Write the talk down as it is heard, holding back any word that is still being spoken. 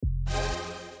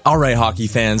All right, hockey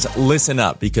fans, listen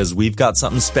up because we've got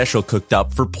something special cooked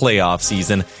up for playoff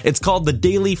season. It's called the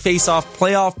Daily Face-Off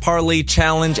Playoff Parlay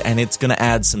Challenge, and it's going to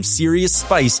add some serious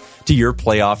spice to your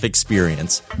playoff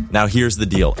experience. Now, here's the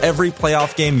deal. Every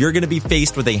playoff game, you're going to be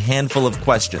faced with a handful of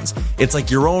questions. It's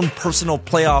like your own personal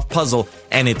playoff puzzle,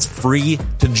 and it's free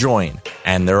to join.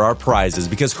 And there are prizes,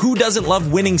 because who doesn't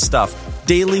love winning stuff?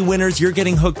 Daily winners, you're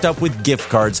getting hooked up with gift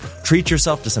cards. Treat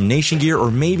yourself to some Nation gear or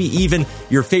maybe even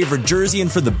your favorite jersey.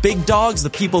 And for the big dogs, the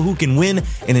people who can win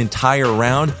an entire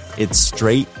round, it's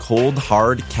straight, cold,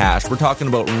 hard cash. We're talking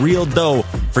about real dough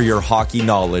for your hockey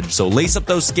knowledge. So lace up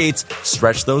those skates,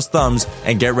 stretch those thumbs,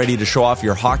 and get ready to show off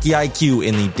your hockey IQ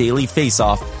in the Daily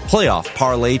Face-Off Playoff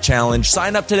Parlay Challenge.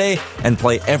 Sign up today and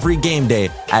play every game day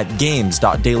at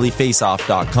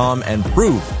games.dailyfaceoff.com and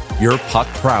prove your puck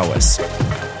prowess.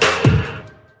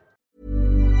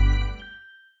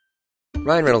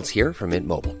 Ryan Reynolds here from Mint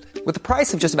Mobile. With the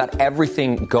price of just about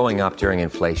everything going up during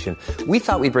inflation, we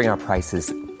thought we'd bring our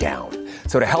prices down.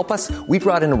 So to help us, we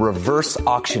brought in a reverse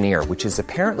auctioneer, which is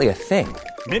apparently a thing.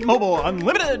 Mint Mobile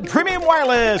Unlimited Premium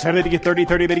Wireless. How to get 30,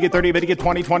 30, bit to get 30, bit to get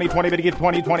 20, 20, 20, bit to get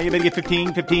 20, 20, bit to get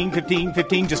 15, 15, 15,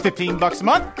 15, just $15 a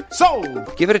month?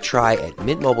 Sold! Give it a try at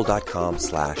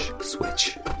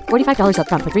mintmobile.com/switch. $45 up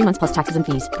front for 3 months plus taxes and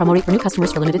fees. Promo rate for new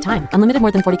customers for limited time. Unlimited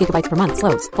more than 40 gigabytes per month.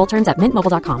 Slows full terms at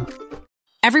mintmobile.com.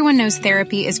 Everyone knows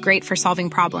therapy is great for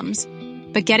solving problems.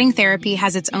 But getting therapy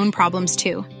has its own problems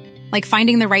too. Like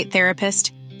finding the right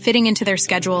therapist, fitting into their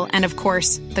schedule, and of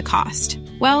course, the cost.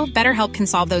 Well, BetterHelp can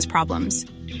solve those problems.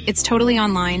 It's totally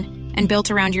online and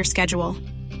built around your schedule.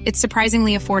 It's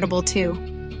surprisingly affordable too.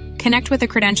 Connect with a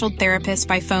credentialed therapist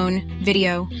by phone,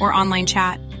 video, or online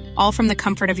chat, all from the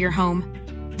comfort of your home.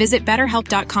 Visit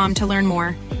BetterHelp.com to learn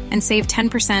more and save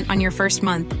 10% on your first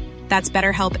month. That's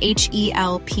BetterHelp,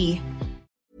 H-E-L-P.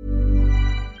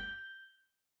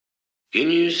 Can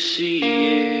you see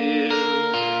it?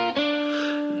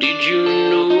 Did you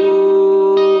notice?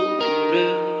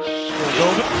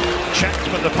 Checked,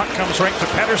 but the puck comes right to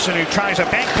Pedersen, who tries a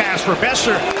bank pass for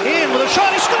Besser. In with a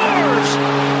shot, he scores!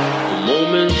 A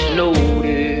moment's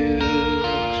notice.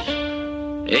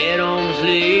 At arm's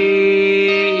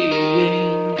length.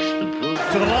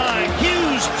 To the line,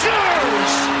 Hughes,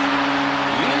 scores!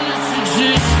 In this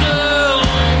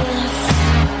existence,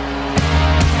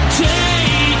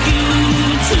 take you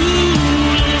to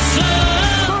the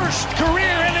sun. First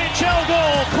career NHL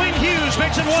goal. Quinn Hughes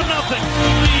makes it 1-0.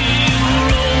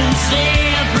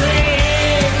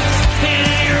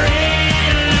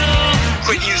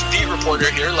 Quinn Hughes beat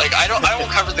reporter here. Like I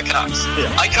won't cover the Canucks.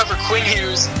 Yeah. I cover Quinn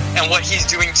Hughes and what he's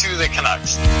doing to the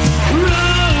Canucks.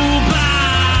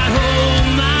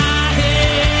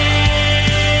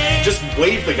 Just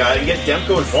wave the guy and get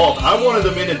Demko involved. I wanted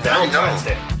them in Valentine's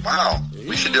Day. Wow.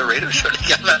 We should do a radio show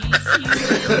together.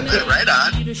 Right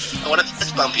on. I want to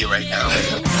fist bump you right now.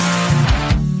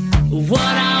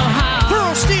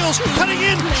 Pearl steals, cutting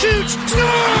in, shoots,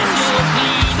 scores!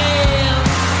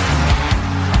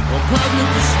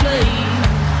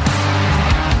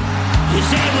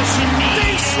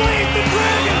 They slayed the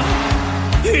dragon!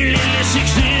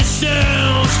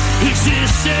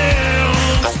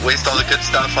 Don't waste all the good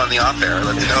stuff on the off-air.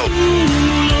 Let's go.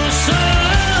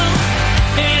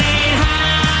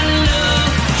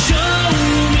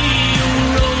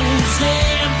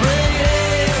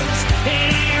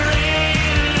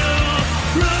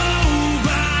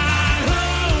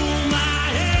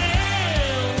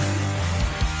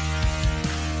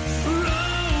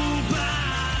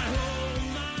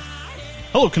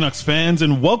 Hello, Canucks fans,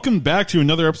 and welcome back to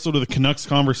another episode of the Canucks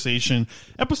Conversation,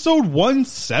 episode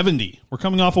 170. We're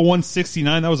coming off of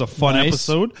 169. That was a fun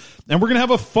episode, and we're going to have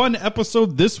a fun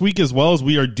episode this week as well, as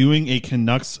we are doing a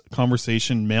Canucks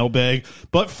Conversation mailbag.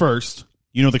 But first,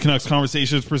 you know the Canucks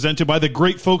Conversation is presented by the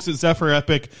great folks at Zephyr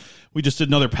Epic. We just did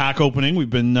another pack opening. We've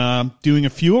been doing a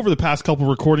few over the past couple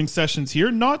recording sessions here.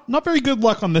 Not very good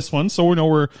luck on this one, so we know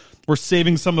we're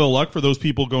saving some of the luck for those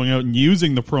people going out and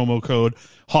using the promo code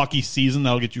Hockey Season.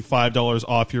 That'll get you $5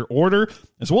 off your order,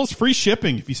 as well as free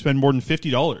shipping if you spend more than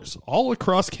 $50 all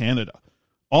across Canada.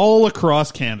 All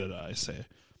across Canada, I say.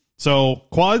 So,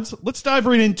 Quads, let's dive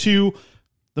right into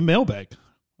the mailbag.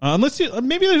 Let's see.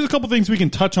 Maybe there's a couple things we can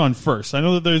touch on first. I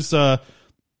know that there's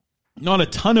not a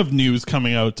ton of news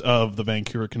coming out of the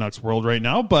Vancouver Canucks world right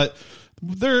now, but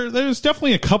there's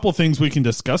definitely a couple things we can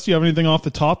discuss. Do you have anything off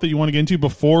the top that you want to get into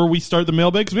before we start the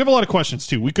mailbag? Because we have a lot of questions,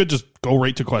 too. We could just go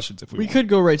right to questions if we want. We could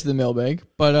go right to the mailbag,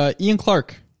 but Ian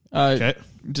Clark Okay.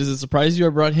 Does it surprise you I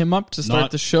brought him up to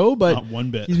start the show? But not one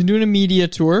bit. He's been doing a media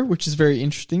tour, which is very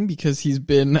interesting because he's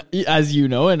been, as you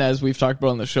know, and as we've talked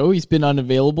about on the show, he's been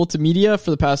unavailable to media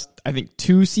for the past, I think,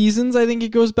 2 seasons. I think it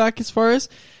goes back as far as.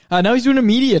 Now he's doing a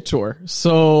media tour.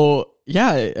 So,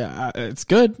 yeah, it's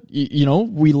good. You know,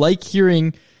 we like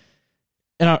hearing,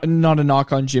 and not a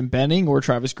knock on Jim Benning or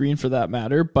Travis Green for that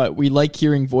matter, but we like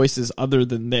hearing voices other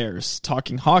than theirs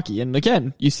talking hockey. And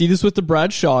again, you see this with the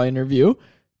Bradshaw interview.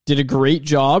 Did a great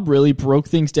job, really broke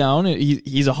things down.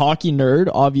 He's a hockey nerd,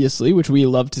 obviously, which we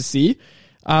love to see.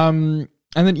 And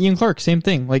then Ian Clark, same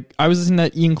thing. Like, I was listening to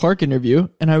that Ian Clark interview,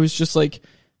 and I was just like,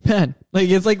 man, like,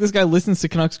 it's like this guy listens to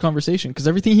Canucks conversation, because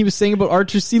everything he was saying about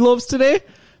Archer Sealoves today,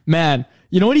 man,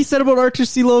 you know what he said about Archer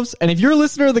Sealoves? And if you're a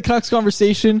listener of the Canucks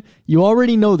conversation, you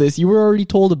already know this. You were already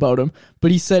told about him.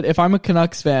 But he said, if I'm a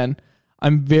Canucks fan,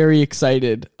 I'm very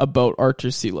excited about Archer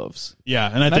Sealoves. Yeah,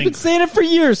 and I've been saying it for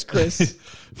years, Chris.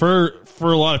 for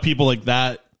a lot of people like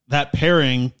that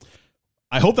pairing,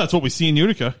 I hope that's what we see in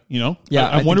Utica, you know? Yeah,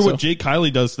 I wonder what so. Jake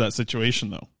Kiley does to that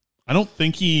situation, though. I don't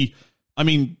think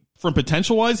from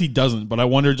potential-wise, he doesn't, but I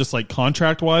wonder just like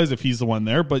contract-wise if he's the one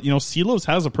there. But, you know, Sealoves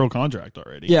has a pro contract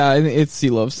already. Yeah, it's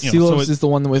Sealoves. You know, Sealoves is the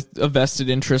one with a vested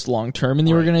interest long-term in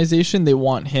the organization. They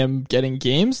want him getting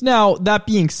games. Now, that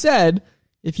being said,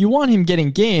 if you want him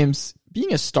getting games,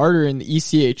 being a starter in the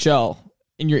ECHL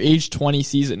in your age 20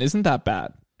 season isn't that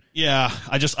bad. Yeah,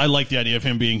 I like the idea of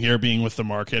him being here, being with the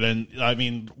market. And I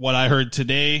mean, what I heard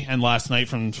today and last night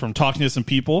from talking to some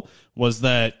people was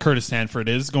that Curtis Sanford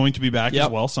is going to be back as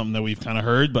well, something that we've kind of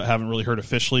heard but haven't really heard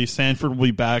officially. Sanford will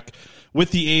be back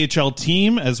with the AHL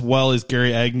team, as well as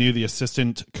Gary Agnew, the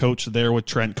assistant coach there with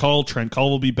Trent Cull. Trent Cull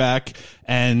will be back,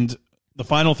 and the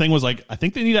final thing was like, I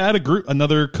think they need to add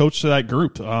another coach to that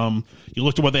group. You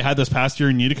looked at what they had this past year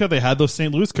in Utica, they had those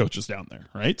St. Louis coaches down there,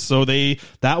 right? So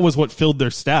that was what filled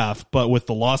their staff. But with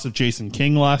the loss of Jason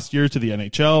King last year to the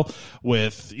NHL,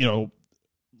 with, you know,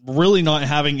 really not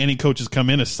having any coaches come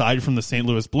in aside from the St.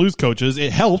 Louis Blues coaches,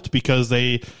 it helped because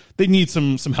they need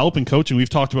some help in coaching. We've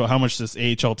talked about how much this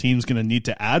AHL team is going to need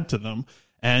to add to them.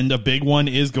 And a big one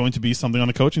is going to be something on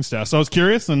the coaching staff. So I was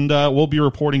curious, and we'll be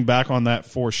reporting back on that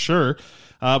for sure.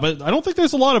 But I don't think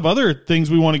there's a lot of other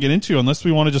things we want to get into unless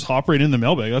we want to just hop right in the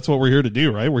mailbag. That's what we're here to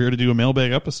do, right? We're here to do a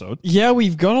mailbag episode. Yeah,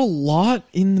 we've got a lot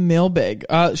in the mailbag.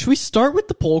 Should we start with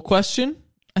the poll question?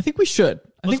 I think we should.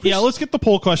 Let's get the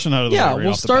poll question out of the way. Yeah,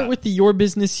 we'll start with the Your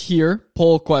Business Here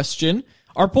poll question.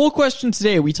 Our poll question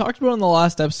today, we talked about in the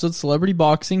last episode, celebrity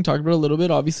boxing, talked about a little bit.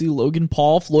 Obviously, Logan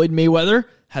Paul, Floyd Mayweather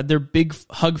had their big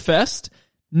hug fest.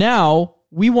 Now,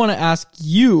 we want to ask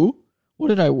you, what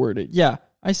did I word it? Yeah,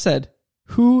 I said,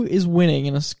 who is winning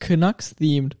in a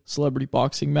Canucks-themed celebrity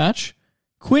boxing match?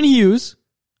 Quinn Hughes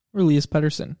or Elias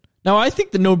Pettersson? Now, I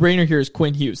think the no-brainer here is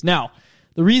Quinn Hughes. Now,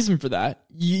 the reason for that,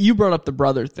 you brought up the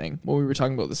brother thing when we were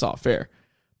talking about this off air.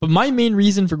 But my main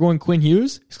reason for going Quinn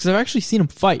Hughes is because I've actually seen him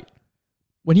fight.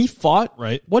 When he fought,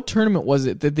 right? What tournament was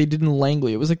it that they did in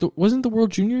Langley? It was like, wasn't the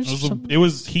World Juniors?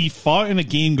 He fought in a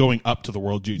game going up to the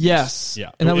World Juniors. Yes.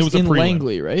 Yeah. And that was in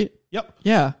Langley, right? Yep.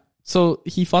 Yeah. So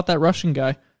he fought that Russian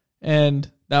guy.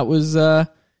 And that was a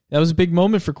big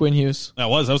moment for Quinn Hughes. That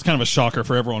was kind of a shocker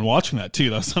for everyone watching that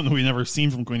too. That's something we've never seen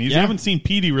from Quinn Hughes. Yeah. You haven't seen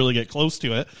Petey really get close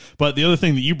to it. But the other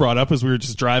thing that you brought up as we were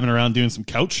just driving around doing some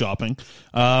couch shopping,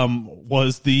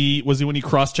 was when he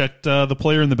cross-checked the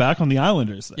player in the back on the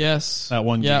Islanders. Yes. That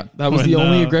one game. Yeah, that was the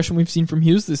only aggression we've seen from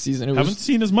Hughes this season. Haven't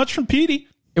seen as much from Petey.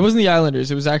 It wasn't the Islanders.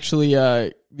 It was actually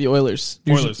the Oilers.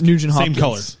 Nugent Hopkins. Same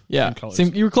colors. Yeah. Same colors.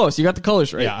 You were close. You got the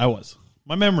colors right. Yeah, I was.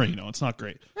 My memory, it's not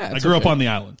great. Yeah, I grew up on the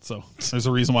island, so there's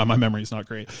a reason why my memory is not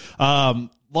great. I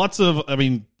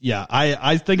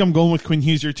think I'm going with Quinn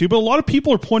Hughes here too, but a lot of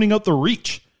people are pointing out the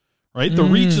reach, right? The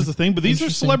reach is the thing, but these are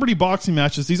celebrity boxing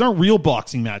matches. These aren't real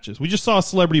boxing matches. We just saw a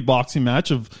celebrity boxing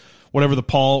match of whichever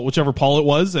Paul it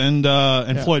was, and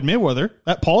Floyd Mayweather.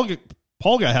 That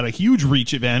Paul guy had a huge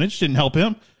reach advantage, didn't help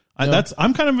him.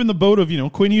 I'm kind of in the boat of,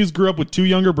 Quinn Hughes grew up with 2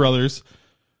 younger brothers,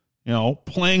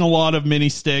 playing a lot of mini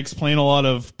sticks, playing a lot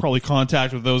of probably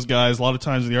contact with those guys a lot of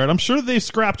times in the yard. I'm sure they've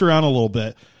scrapped around a little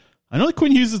bit. I know that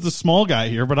Quinn Hughes is the small guy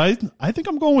here, but I think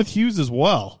I'm going with Hughes as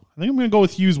well. I think I'm going to go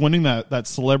with Hughes winning that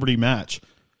celebrity match.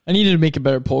 I needed to make a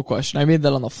better poll question. I made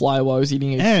that on the fly while I was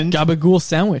eating a gabagool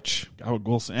sandwich.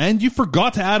 And you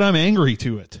forgot to add I'm angry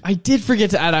to it. I did forget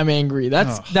to add I'm angry.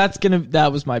 That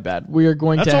was my bad. We are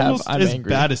going to have I'm as angry.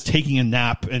 Bad as taking a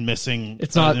nap and missing.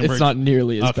 It's not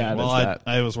nearly as bad as that.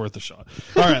 It was worth a shot.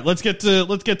 All right, let's get to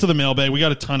the mailbag. We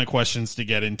got a ton of questions to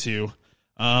get into.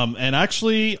 And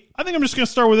actually, I think I'm just going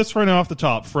to start with this right now off the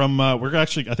top.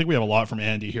 I think we have a lot from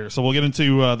Andy here. So we'll get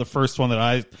into the first one that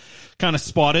I kind of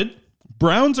spotted.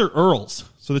 Brown's or Earl's?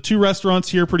 So the two restaurants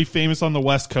here are pretty famous on the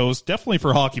West Coast, definitely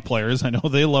for hockey players. I know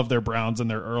they love their Browns and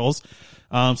their Earl's.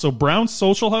 So Brown's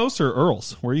Social House or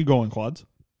Earl's? Where are you going, Quads?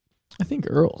 I think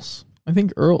Earl's.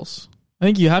 I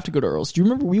think you have to go to Earl's. Do you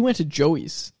remember we went to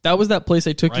Joey's? That was that place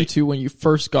I took you to when you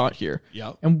first got here.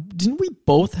 Yeah. And didn't we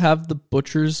both have the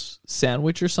butcher's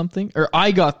sandwich or something? Or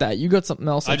I got that. You got something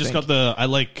else. I get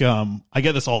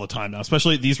this all the time now,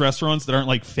 especially at these restaurants that aren't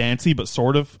like fancy, but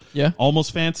sort of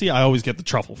almost fancy. I always get the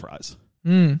truffle fries.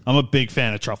 I'm a big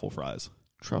fan of truffle fries.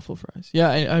 Truffle fries.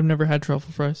 Yeah, I've never had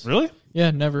truffle fries. Really?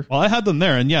 Yeah, never. Well, I had them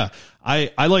there, and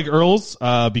I like Earl's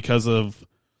because of...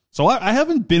 So I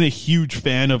haven't been a huge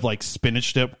fan of like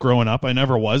spinach dip growing up. I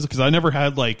never was, because I never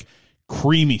had like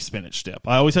creamy spinach dip.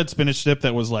 I always had spinach dip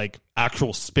that was like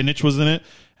actual spinach was in it,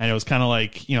 and it was kind of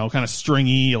like, kind of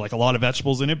stringy, like a lot of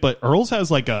vegetables in it. But Earl's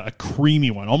has like a creamy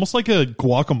one, almost like a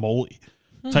guacamole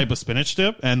type of spinach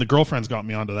dip, and the girlfriend's got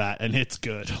me onto that, and it's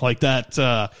good. Like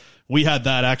that, we had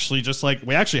that actually,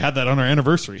 we actually had that on our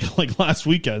anniversary, like last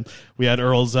weekend. We had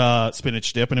Earl's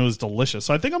spinach dip, and it was delicious.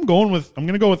 So I think I'm going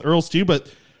to go with Earl's too,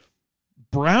 but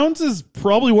Brown's is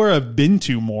probably where I've been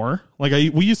to more. Like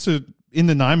we used to, in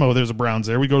the Nanaimo, there's a Brown's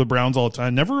there. We go to Brown's all the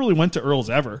time. Never really went to Earl's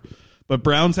ever, but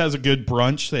Brown's has a good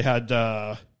brunch. They had,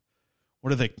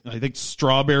 what are they? I think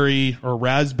strawberry or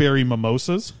raspberry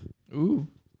mimosas. Ooh.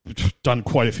 Done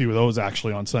quite a few of those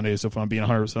actually on Sundays, if I'm being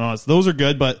 100% honest. Those are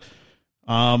good, but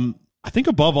I think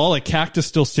above all, like Cactus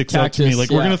still sticks out to me.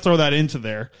 Like we're going to throw that into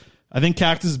there. I think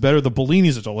Cactus is better. The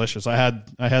Bellinis are delicious. I had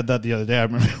that the other day. I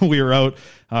remember we were out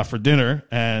for dinner,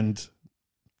 and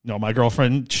my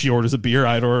girlfriend, she orders a beer.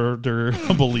 I'd order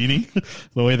a Bellini.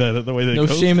 the way that no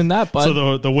goes. Shame in that, bud.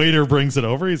 So the waiter brings it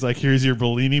over. He's like, "Here's your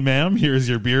Bellini, ma'am. Here's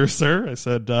your beer, sir." I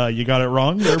said, "You got it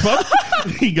wrong there, bud."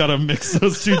 You got to mix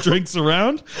those two drinks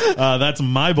around. That's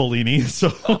my Bellini.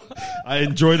 So I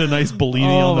enjoyed a nice Bellini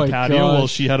on the patio while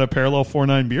she had a Parallel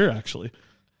 4.9 beer, actually.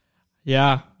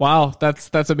 Yeah. Wow.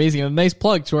 That's amazing. A nice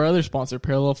plug to our other sponsor,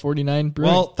 Parallel 49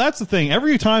 Brewing. Well, that's the thing.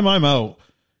 Every time I'm out,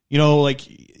 like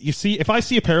you see, if I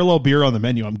see a Parallel beer on the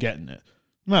menu, I'm getting it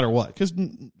no matter what. Cause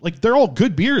like they're all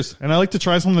good beers, and I like to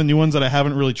try some of the new ones that I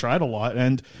haven't really tried a lot.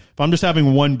 And if I'm just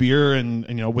having one beer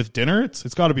and with dinner, it's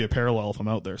got to be a Parallel if I'm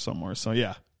out there somewhere. So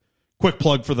yeah, quick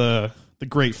plug for the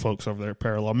great folks over there at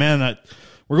Parallel, man.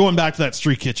 We're going back to that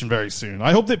street kitchen very soon.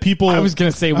 I hope that people... I was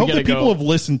going to say, people have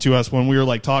listened to us when we were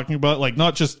like talking about, like,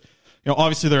 not just,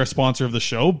 obviously they're a sponsor of the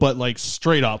show, but like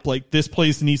straight up, like this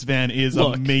place in East Van is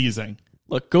amazing.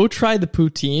 Look, go try the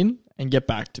poutine and get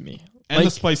back to me. And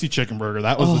the spicy chicken burger.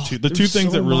 That was the two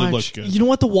things that really looked good. You know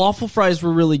what? The waffle fries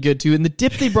were really good too. And the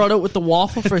dip they brought out with the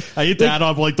waffle fries. I ate that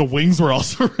on, like the wings were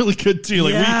also really good too.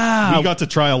 Like we got to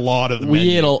try a lot of the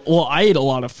menu. I ate a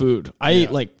lot of food. I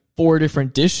ate like 4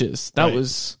 different dishes. That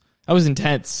was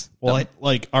intense. Well,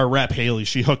 like our rep Haley,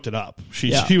 she hooked it up.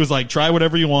 She was like, try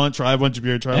whatever you want, try a bunch of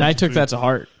beer, and I took that to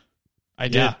heart. I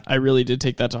did. Yeah. I really did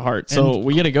take that to heart. So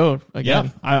we got to go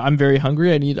again. Yeah. I'm very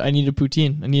hungry. I need a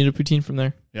poutine. I need a poutine from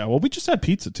there. Yeah. Well, we just had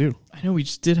pizza too. I know we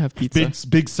just did have pizza.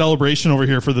 Big celebration over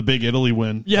here for the Big Italy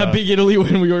win. Yeah, Big Italy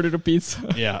win. We ordered a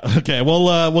pizza. Yeah. Okay.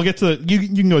 Well, we'll get to you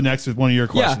can go next with one of your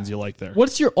questions you like there.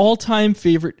 What's your all-time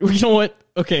favorite? You know what?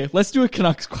 Okay, let's do a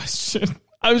Canucks question.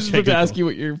 I was just about to ask you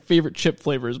what your favorite chip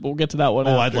flavor is, but we'll get to that one.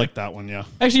 Oh, I'd like that one. Yeah.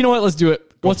 Actually, you know what? Let's do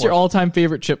it. What's your all-time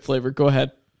favorite chip flavor? Go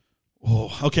ahead.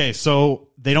 Oh, okay. So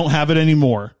they don't have it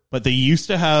anymore, but they used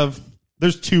to have.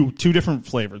 There's two different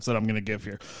flavors that I'm going to give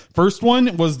here. First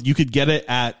one was you could get it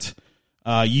at.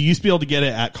 You used to be able to get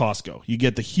it at Costco. You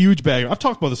get the huge bag. I've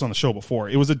talked about this on the show before.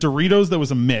 It was a Doritos that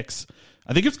was a mix.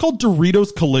 I think it's called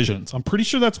Doritos Collisions. I'm pretty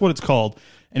sure that's what it's called.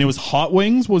 And it was hot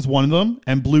wings was one of them,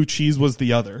 and blue cheese was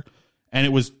the other. And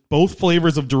it was both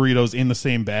flavors of Doritos in the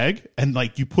same bag. And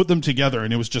like you put them together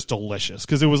and it was just delicious.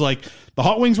 Because it was like the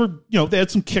hot wings were, they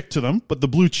had some kick to them, but the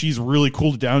blue cheese really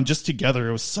cooled it down just together.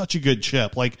 It was such a good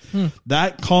chip. Like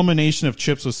that combination of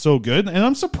chips was so good. And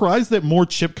I'm surprised that more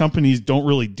chip companies don't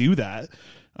really do that.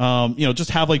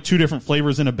 Just have like 2 different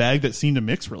flavors in a bag that seem to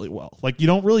mix really well. Like you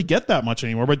don't really get that much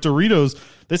anymore. But Doritos,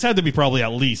 this had to be probably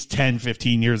at least 10,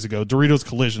 15 years ago. Doritos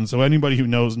Collision. So anybody who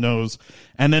knows.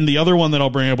 And then the other one that I'll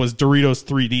bring up was Doritos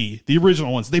 3D, the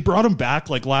original ones. They brought them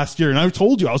back like last year, and I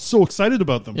told you I was so excited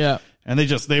about them. Yeah. And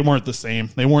they weren't the same.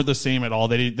 They weren't the same at all.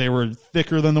 They were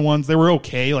thicker than the ones. They were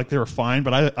okay. Like they were fine,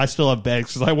 but I still have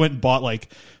bags because I went and bought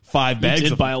like 5 bags. You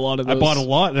did buy a lot of those. I bought a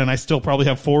lot, and I still probably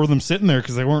have 4 of them sitting there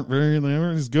because they weren't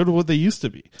as good as what they used to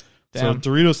be. Damn. So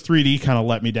Doritos 3D kind of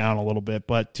let me down a little bit.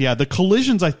 But yeah, the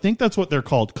Collisions, I think that's what they're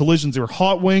called. Collisions. They were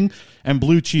hot wing and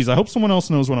blue cheese. I hope someone else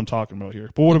knows what I'm talking about here.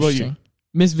 But what about you?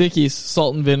 Miss Vicky's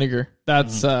salt and vinegar.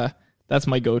 That's That's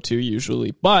my go-to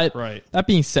usually. But Right. that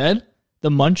being said, the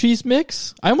Munchies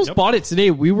mix, I almost bought it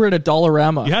today. We were at a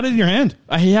Dollarama. You had it in your hand.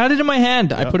 I had it in my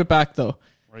hand. I put it back though.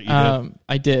 Right, you did.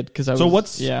 I did because I was. So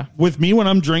what's with me when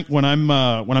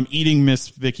I'm eating Miss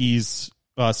Vicky's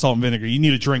salt and vinegar? You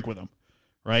need a drink with them,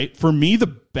 right? For me, the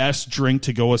best drink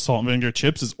to go with salt and vinegar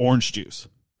chips is orange juice.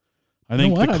 I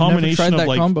think the combination of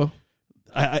like combo.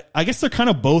 I guess they're kind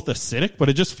of both acidic, but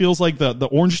it just feels like the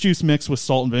orange juice mixed with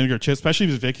salt and vinegar chips, especially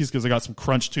with Vicky's because they got some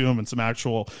crunch to them and some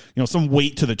actual, some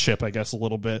weight to the chip, I guess, a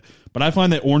little bit. But I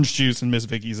find that orange juice and Miss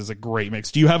Vicky's is a great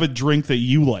mix. Do you have a drink that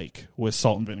you like with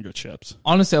salt and vinegar chips?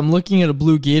 Honestly, I'm looking at a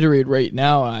blue Gatorade right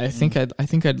now. I think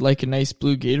I'd like a nice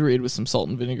blue Gatorade with some salt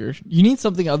and vinegar. You need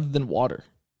something other than water.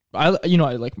 I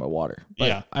like my water,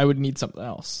 but I would need something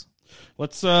else.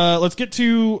 Let's get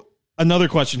to another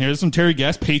question here. This is from Terry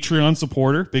Guest, Patreon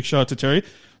supporter. Big shout out to Terry.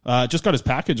 Just got his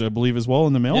package, I believe, as well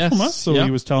in the mail from us. So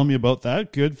he was telling me about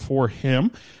that. Good for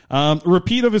him.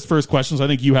 Repeat of his first questions. I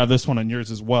think you have this one on yours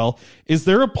as well. Is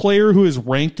there a player who is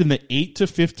ranked in the 8 to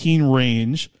 15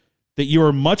 range that you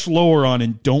are much lower on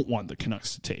and don't want the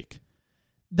Canucks to take?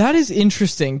 That is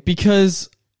interesting because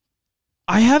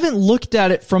I haven't looked at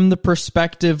it from the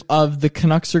perspective of the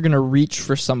Canucks are going to reach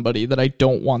for somebody that I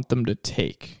don't want them to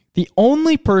take. The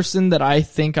only person that I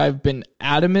think I've been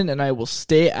adamant, and I will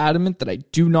stay adamant, that I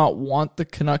do not want the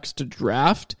Canucks to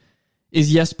draft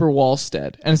is Jesper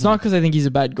Wallstedt. And it's not because I think he's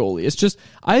a bad goalie. It's just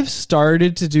I've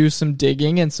started to do some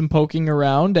digging and some poking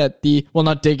around at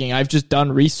not digging. I've just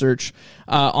done research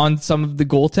on some of the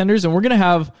goaltenders, and we're going to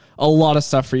have a lot of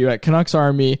stuff for you at Canucks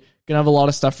Army. Going to have a lot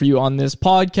of stuff for you on this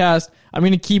podcast. I'm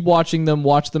going to keep watch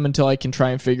them until I can try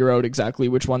and figure out exactly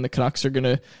which one the Canucks are going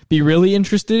to be really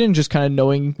interested in, just kind of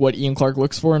knowing what Ian Clark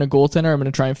looks for in a goaltender. I'm going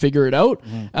to try and figure it out,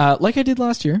 like I did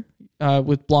last year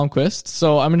with Blomqvist.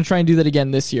 So I'm going to try and do that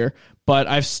again this year. But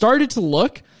I've started to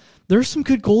look. There's some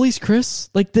good goalies,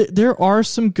 Chris. Like, there are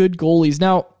some good goalies.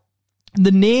 Now,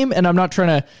 the name, and I'm not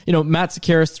trying to, Matt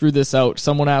Sakaris threw this out.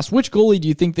 Someone asked, which goalie do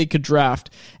you think they could draft?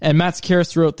 And Matt Sakaris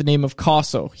threw out the name of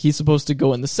Casso. He's supposed to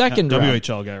go in the second round.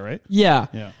 WHL guy, right? Yeah.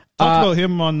 Yeah. Talked about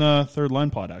him on the Third Line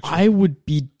pod, actually. I would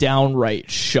be downright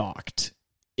shocked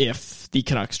if the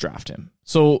Canucks draft him.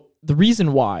 So the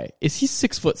reason why is he's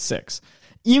 6'6".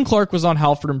 Ian Clark was on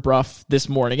Halford and Brough this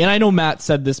morning, and I know Matt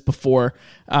said this before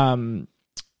Clark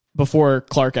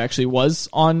actually was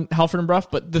on Halford and Brough,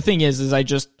 but the thing is I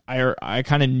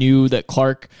kind of knew that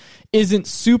Clark isn't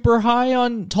super high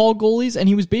on tall goalies, and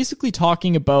he was basically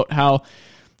talking about how,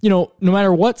 no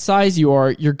matter what size you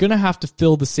are, you're going to have to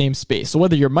fill the same space. So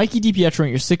whether you're Mikey DiPietro and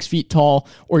you're 6 feet tall,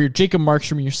 or you're Jacob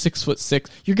Markstrom and you're 6'6",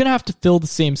 you're going to have to fill the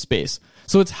same space.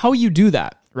 So it's how you do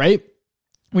that, right?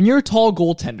 When you're a tall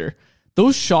goaltender,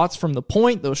 those shots from the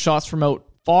point, those shots from out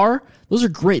far, those are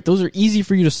great. Those are easy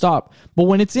for you to stop. But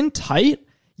when it's in tight,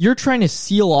 you're trying to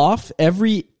seal off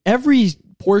every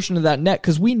portion of that net,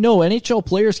 because we know NHL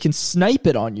players can snipe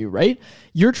it on you, right?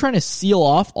 You're trying to seal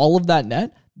off all of that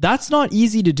net. That's not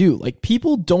easy to do. Like,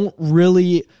 people don't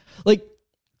really,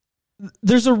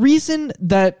 there's a reason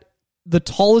that the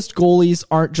tallest goalies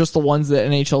aren't just the ones that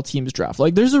NHL teams draft.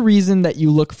 Like, there's a reason that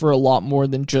you look for a lot more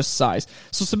than just size.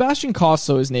 So Sebastian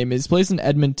Casso, his name is, plays in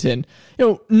Edmonton.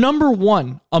 Number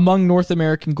one among North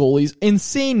American goalies,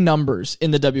 insane numbers in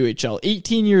the WHL.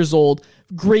 18 years old,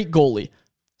 great goalie.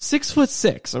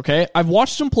 6'6", okay? I've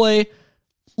watched him play.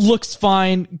 Looks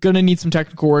fine. Gonna need some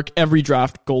technical work. Every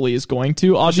draft goalie is going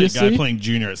to, obviously. A guy playing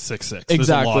junior at 6'6". Exactly. There's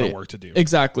a lot of work to do.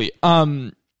 Exactly.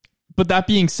 But that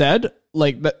being said,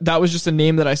 that was just a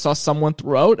name that I saw someone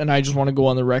throw out, and I just want to go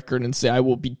on the record and say I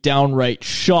will be downright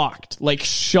shocked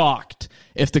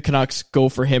if the Canucks go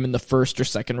for him in the first or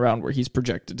second round where he's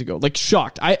projected to go.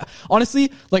 Shocked. I honestly,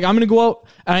 I'm going to go out,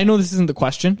 and I know this isn't the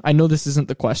question.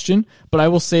 But I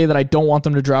will say that I don't want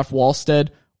them to draft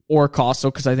Wallstedt or Casso,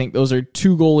 because I think those are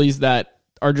two goalies that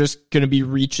are just going to be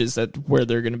reaches at where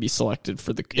they're going to be selected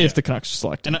if the Canucks are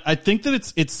selected. And I think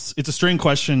that it's a strange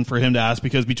question for him to ask,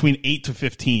 because between 8 to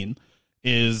 15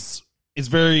 is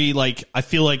very, I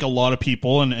feel like a lot of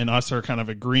people and us are kind of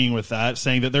agreeing with that,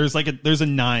 saying that there's a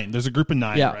 9. There's a group of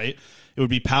 9, right? It would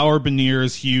be Power,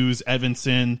 Beniers, Hughes,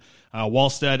 Edvinsson,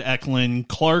 Wallstedt, Eklund,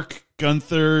 Clark,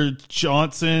 Gunther,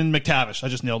 Johnson, McTavish. I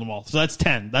just nailed them all. So that's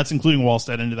 10. That's including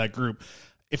Wallstedt into that group.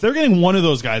 If they're getting one of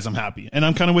those guys, I'm happy. And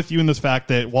I'm kind of with you in this fact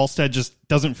that Wallstedt just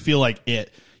doesn't feel like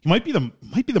it. he might be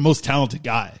the most talented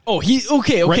guy. Oh, he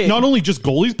okay. Right? Not only just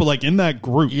goalies, but like in that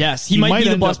group. Yes, he might be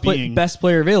the best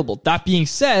player available. That being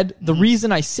said, the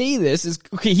reason I say this is,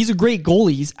 okay, he's a great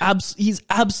goalie. He's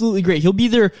absolutely great. He'll be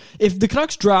there if the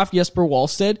Canucks draft Jesper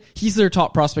Wallstedt. He's their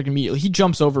top prospect immediately. He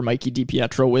jumps over Mikey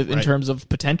DiPietro in terms of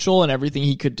potential and everything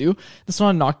he could do. That's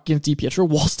not a knock against DiPietro.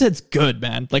 Wallstedt's good,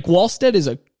 man. Like, Wallstedt is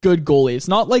a good goalie. It's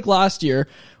not like last year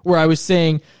where I was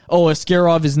saying, oh,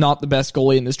 Askarov is not the best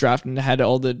goalie in this draft and had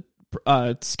all the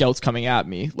scouts coming at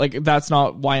me. Like, that's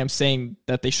not why I'm saying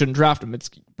that they shouldn't draft him.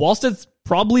 It's Wallstedt's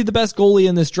probably the best goalie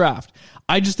in this draft.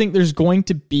 I just think there's going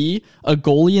to be a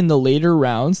goalie in the later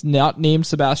rounds, not named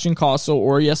Sebastian Cosso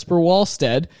or Jesper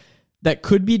Wallstedt, that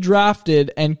could be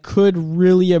drafted and could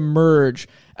really emerge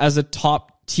as a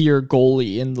top tier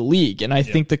goalie in the league. And I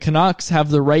think the Canucks have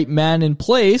the right man in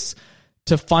place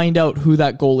to find out who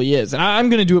that goalie is. And I'm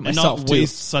going to do it myself, and not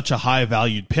waste such a high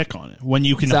valued pick on it when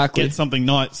you can get something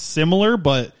not similar,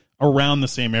 but around the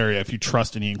same area if you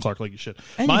trust in Ian Clark like you should.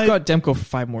 And you've got Demko for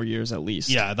 5 more years at least.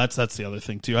 Yeah, that's the other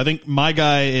thing too. I think my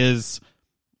guy is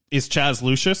Chaz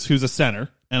Lucius, who's a center.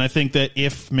 And I think that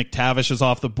if McTavish is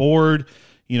off the board,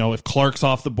 you know, if Clark's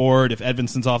off the board, if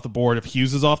Edvinson's off the board, if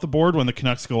Hughes is off the board when the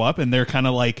Canucks go up, and they're kind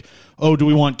of like, oh, do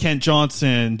we want Kent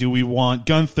Johnson? Do we want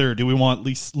Gunther? Do we want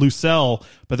Lucelle?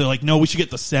 But they're like, no, we should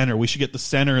get the center. We should get the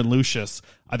center and Lucius.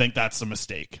 I think that's a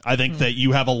mistake. I think that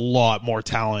you have a lot more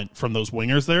talent from those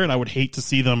wingers there, and I would hate to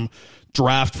see them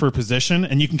draft for position.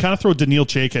 And you can kind of throw Daniil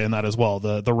Chayka in that as well,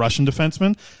 the Russian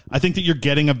defenseman. I think that you're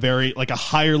getting a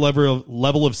higher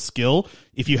level of skill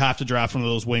if you have to draft one of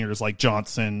those wingers like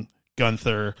Johnson,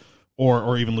 Gunther,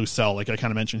 or even Lucelle, like I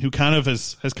kind of mentioned, who kind of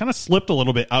has kind of slipped a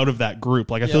little bit out of that group.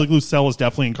 Like I feel like Lucelle is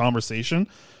definitely in conversation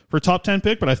for top 10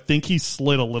 pick, but I think he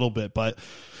slid a little bit. But,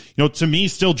 you know, to me,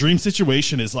 still dream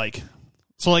situation is like,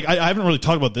 so like I haven't really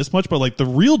talked about this much, but like the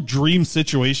real dream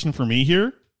situation for me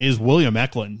here is William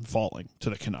Eklund falling to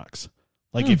the Canucks.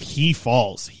 Like if he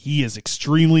falls, he is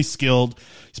extremely skilled.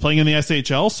 He's playing in the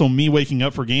SHL, so me waking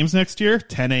up for games next year,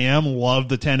 10 a.m., love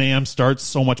the 10 a.m. starts,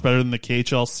 so much better than the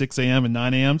KHL 6 a.m. and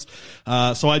 9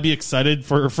 a.m.s. So I'd be excited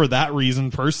for that reason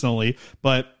personally,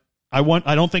 but I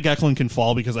don't think Eklund can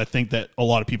fall because I think that a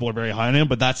lot of people are very high on him,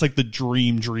 but that's like the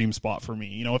dream spot for me.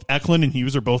 You know, if Eklund and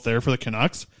Hughes are both there for the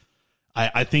Canucks,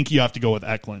 I think you have to go with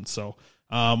Eklund. So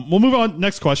we'll move on.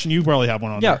 Next question. You probably have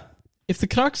one on there. If the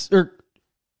Canucks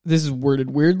this is worded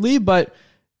weirdly, but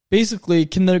basically,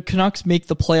 can the Canucks make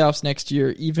the playoffs next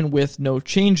year even with no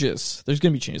changes? There's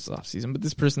going to be changes this offseason, but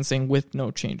this person's saying with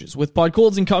no changes. With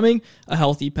Podkolzin coming, a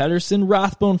healthy Pettersson,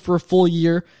 Rathbone for a full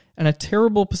year, and a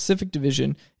terrible Pacific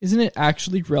Division, isn't it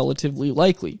actually relatively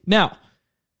likely? Now,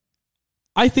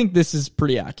 I think this is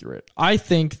pretty accurate. I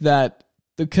think that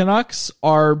the Canucks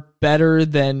are better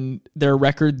than their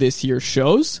record this year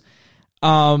shows.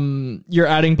 You're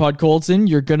adding Podkolzin.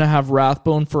 You're going to have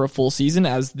Rathbone for a full season,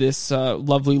 as this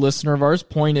lovely listener of ours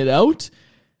pointed out.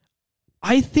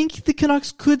 I think the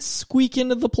Canucks could squeak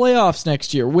into the playoffs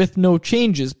next year with no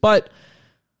changes, but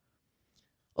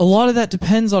a lot of that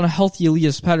depends on a healthy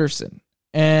Elias Pettersson,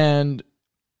 and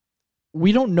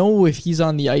we don't know if he's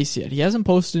on the ice yet. He hasn't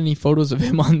posted any photos of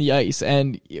him on the ice,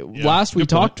 and last we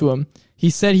talked to him, he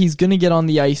said he's going to get on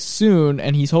the ice soon,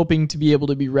 and he's hoping to be able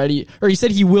to be ready, or he said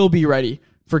he will be ready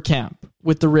for camp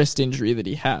with the wrist injury that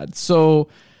he had. So,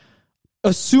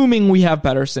 assuming we have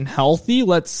Pettersson healthy,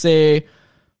 let's say,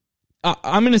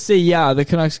 I'm going to say, the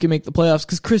Canucks can make the playoffs,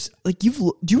 because Chris, like,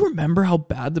 do you remember how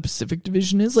bad the Pacific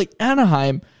Division is? Like,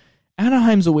 Anaheim's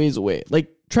a ways away.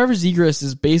 Like, Trevor Zegras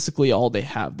is basically all they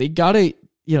have. They got to,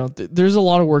 there's a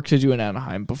lot of work to do in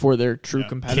Anaheim before they're true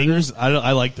competitors. Kings,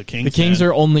 I like the Kings. The Kings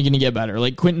are only going to get better.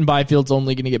 Like, Quentin Byfield's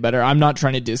only going to get better. I'm not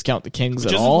trying to discount the Kings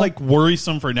at all. Like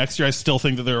worrisome for next year. I still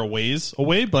think that they're a ways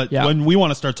away, but when we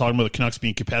want to start talking about the Canucks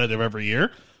being competitive every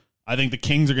year, I think the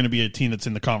Kings are going to be a team that's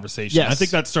in the conversation. Yes. I think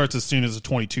that starts as soon as the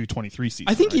 22-23 season.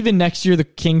 I think even next year the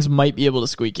Kings might be able to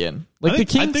squeak in. I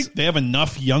think they have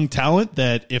enough young talent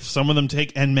that if some of them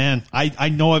take, and man, I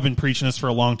know I've been preaching this for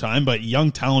a long time, but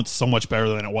young talent's so much better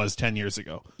than it was 10 years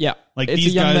ago. Yeah. Like,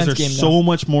 these guys are so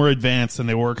much more advanced than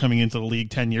they were coming into the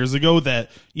league 10 years ago, that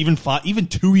even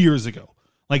 2 years ago.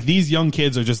 Like, these young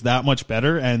kids are just that much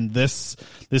better, and this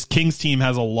Kings team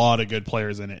has a lot of good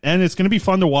players in it. And it's going to be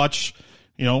fun to watch,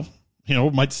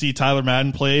 might see Tyler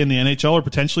Madden play in the NHL or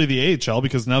potentially the AHL,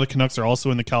 because now the Canucks are also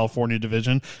in the California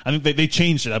division. I think they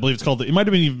changed it. I believe it might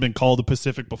have even been called the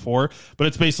Pacific before, but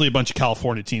it's basically a bunch of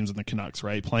California teams in the Canucks,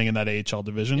 right, playing in that AHL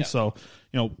division. Yeah. So,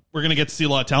 we're going to get to see a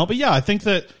lot of talent. But yeah, I think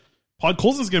that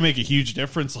Podkolzin is going to make a huge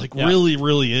difference. Like, really,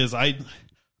 really is.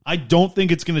 I don't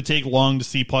think it's going to take long to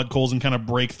see Podkolzin kind of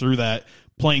break through that,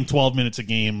 playing 12 minutes a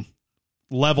game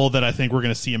level that I think we're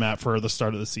going to see him at for the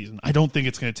start of the season. I don't think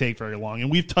it's going to take very long.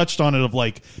 And we've touched on it of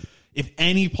like, if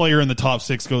any player in the top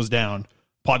 6 goes down,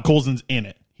 Podkolzin's in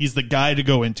it. He's the guy to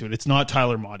go into it. It's not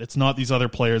Tyler Mott. It's not these other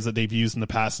players that they've used in the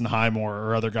past in Highmore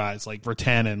or other guys like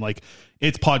Vertanen. Like,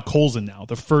 it's Podkolzin now,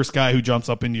 the first guy who jumps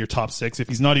up into your top 6 if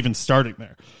he's not even starting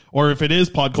there. Or if it is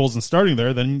Podkolzin starting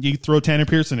there, then you throw Tanner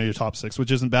Pearson in your top 6,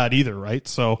 which isn't bad either, right?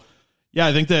 So, yeah,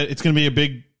 I think that it's going to be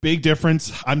a big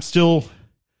difference. I'm still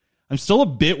a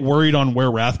bit worried on where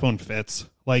Rathbone fits.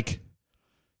 Like,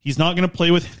 he's not going to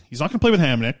play with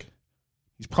Hamnick.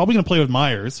 He's probably going to play with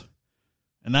Myers,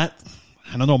 and that,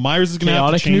 I don't know. Myers is going to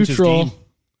have to change neutral.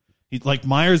 his game.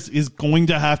 Myers is going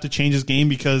to have to change his game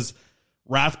because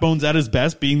Rathbone's at his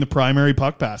best being the primary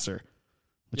puck passer.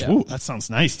 Which, ooh, that sounds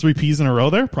nice. 3 Ps in a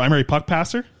row there. Primary puck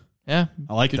passer. Yeah,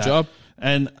 I like that. Good job.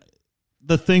 And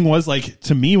the thing was, like,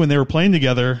 to me, when they were playing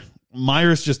together,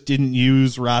 Myers just didn't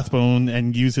use Rathbone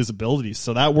and use his abilities.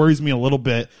 So that worries me a little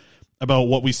bit about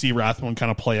what we see Rathbone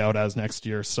kind of play out as next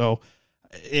year. So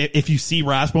if you see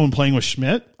Rathbone playing with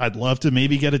Schmidt, I'd love to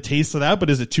maybe get a taste of that, but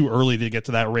is it too early to get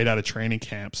to that right out of training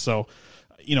camp? So,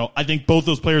 I think both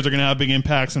those players are going to have big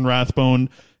impacts in Rathbone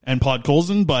and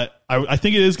Podkolzin, but I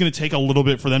think it is going to take a little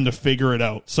bit for them to figure it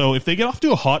out. So if they get off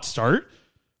to a hot start,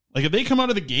 like if they come out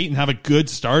of the gate and have a good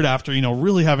start after,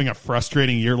 really having a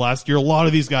frustrating year last year, a lot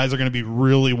of these guys are going to be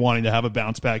really wanting to have a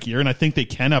bounce back year. And I think they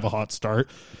can have a hot start.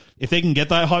 If they can get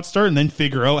that hot start and then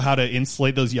figure out how to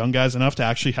insulate those young guys enough to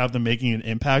actually have them making an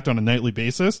impact on a nightly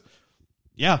basis,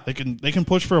 yeah, they can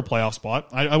push for a playoff spot.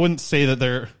 I wouldn't say that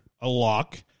they're a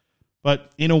lock,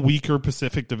 but in a weaker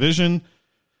Pacific Division,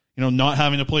 not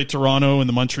having to play Toronto and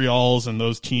the Montreals and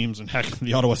those teams and heck,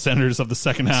 the Ottawa Senators of the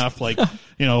second half,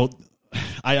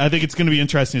 I think it's going to be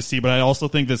interesting to see, but I also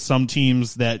think that some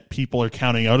teams that people are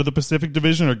counting out of the Pacific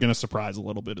Division are going to surprise a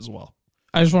little bit as well.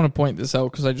 I just want to point this out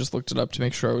because I just looked it up to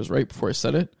make sure I was right before I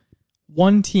said it.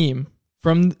 One team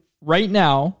from right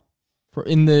now,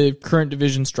 in the current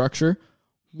division structure,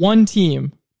 one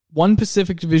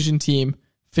Pacific Division team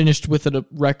finished with a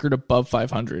record above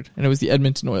 500, and it was the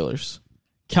Edmonton Oilers.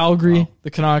 Calgary,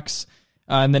 the Canucks,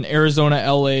 and then Arizona,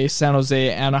 LA, San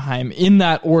Jose, Anaheim, in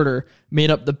that order,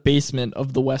 made up the basement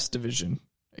of the West Division.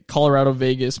 Colorado,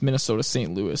 Vegas, Minnesota,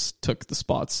 St. Louis took the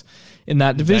spots in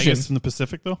that division. Vegas in the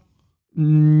Pacific, though?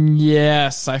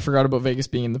 Yes, I forgot about Vegas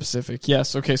being in the Pacific.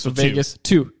 Yes, okay, so Vegas,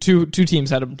 two teams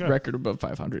had a record above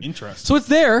 500. Interesting. So it's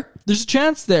there. There's a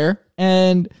chance there,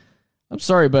 and I'm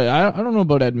sorry, but I don't know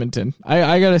about Edmonton.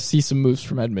 I got to see some moves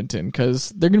from Edmonton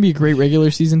because they're going to be a great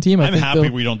regular season team. I'm happy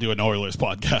we don't do an Oilers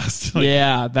podcast.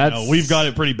 Yeah, that's... we've got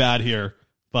it pretty bad here,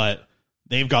 but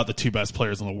they've got the 2 best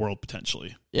players in the world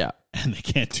potentially. Yeah. And they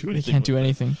can't do anything. They can't do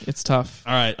anything. It's tough.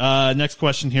 All right. Next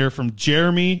question here from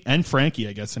Jeremy and Frankie,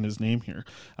 I guess, in his name here.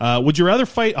 Would you rather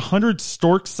fight 100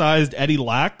 stork-sized Eddie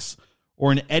Lax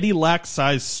or an Eddie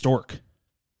Lax-sized stork?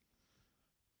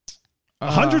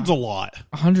 100's a lot.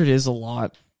 100 is a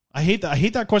lot. I hate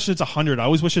that question. It's 100. I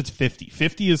always wish it's 50.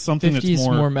 50 is something 50 that's is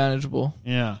more manageable.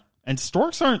 Yeah. And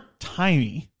storks aren't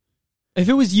tiny. If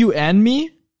it was you and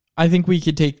me, I think we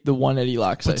could take the one Eddie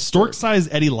Lax. But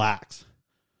stork-sized Eddie Lax.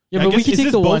 Yeah, but we can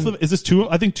take the one. Is this 2?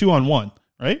 I think 2 on 1,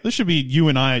 right? This should be you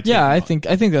and I. Yeah, I think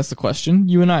that's the question.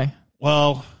 You and I.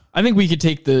 Well, I think we could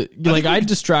take the I'd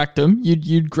distract him.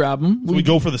 You'd grab him. So we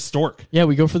go for the stork. Yeah,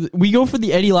 we go for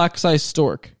the Eddie Lax sized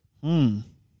stork. I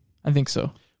think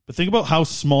so. But think about how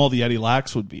small the Eddie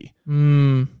Lax would be.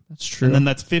 That's true. And then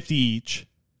that's 50 each.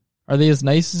 Are they as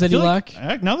nice as Eddie Lax?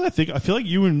 Now that I think, I feel like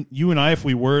you and I, if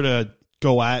we were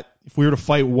to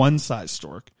fight one size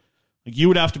stork, like you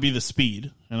would have to be the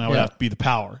speed, and I would have to be the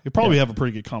power. You'd probably have a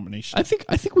pretty good combination. I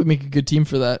think we make a good team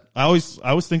for that. I always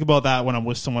think about that when I'm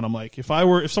with someone. I'm like, if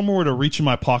someone were to reach in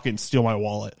my pocket and steal my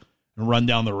wallet and run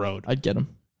down the road, I'd get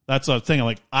him. That's a thing. I'm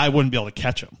like, I wouldn't be able to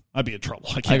catch him. I'd be in trouble.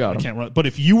 I can't run. But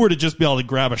if you were to just be able to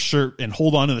grab a shirt and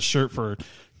hold on to the shirt for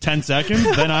 10 seconds,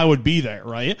 then I would be there,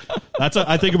 right?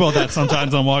 I think about that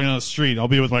sometimes. I'm walking on the street. I'll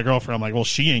be with my girlfriend. I'm like, well,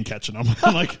 she ain't catching them.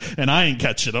 And I ain't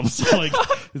catching them. So like,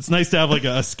 it's nice to have like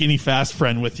a skinny, fast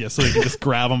friend with you so you can just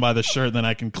grab them by the shirt and then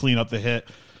I can clean up the hit.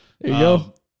 There you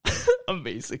go.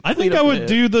 Amazing. I think I would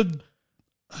do the...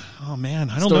 Oh, man.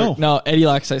 I don't know. No, Eddie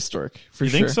Lax size stork. For you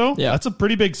sure. think so? Yeah. That's a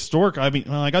pretty big stork. I mean,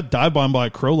 I got dive bombed by a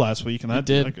crow last week. And that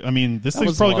did. This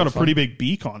thing's probably got a pretty big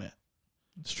beak on it.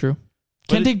 It's true.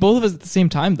 Can't take both of us at the same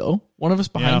time, though. One of us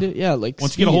behind it. Yeah, like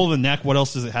once you get a hold of the neck, what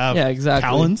else does it have? Yeah, exactly.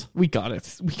 Talons? We got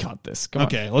it. We got this. Come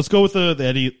on. Let's go with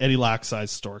the Eddie Lax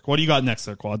size stork. What do you got next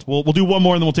there, Quads? We'll do one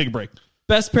more and then we'll take a break.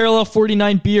 Best parallel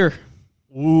 49 beer.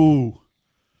 Ooh.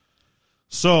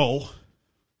 So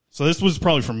this was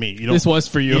probably for me. This was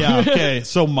for you. Yeah, okay.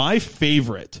 So my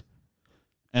favorite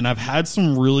and I've had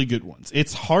some really good ones.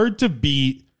 It's hard to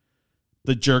beat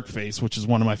the jerk face, which is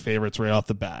one of my favorites right off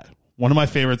the bat. One of my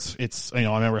favorites, I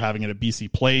remember having it at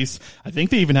BC Place. I think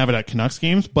they even have it at Canucks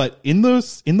games, but in the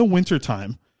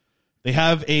wintertime, they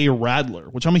have a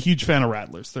Radler, which I'm a huge fan of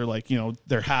Radlers. They're like,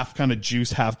 they're half kind of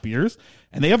juice, half beers,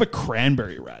 and they have a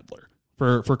cranberry Radler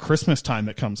for Christmas time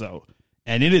that comes out,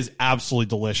 and it is absolutely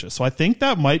delicious. So I think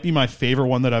that might be my favorite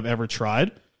one that I've ever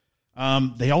tried.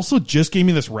 They also just gave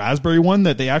me this raspberry one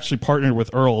that they actually partnered with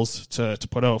Earl's to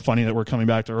put out. Funny that we're coming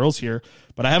back to Earl's here,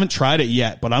 but I haven't tried it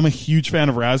yet. But I'm a huge fan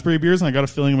of raspberry beers, and I got a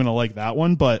feeling I'm going to like that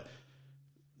one. But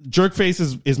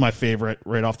Jerkface is my favorite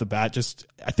right off the bat.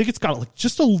 I think it's got like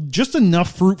just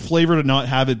enough fruit flavor to not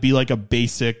have it be like a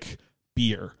basic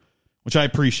beer, which I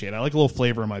appreciate. I like a little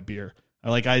flavor in my beer.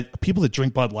 People that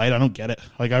drink Bud Light, I don't get it.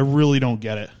 Like, I really don't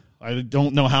get it. I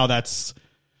don't know how that's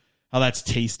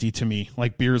tasty to me.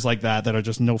 Like beers like that are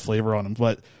just no flavor on them.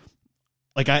 But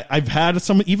like I've had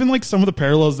some of the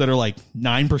parallels that are like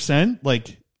 9%.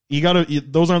 Like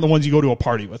those aren't the ones you go to a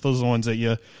party with. Those are the ones that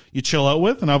you chill out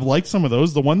with. And I've liked some of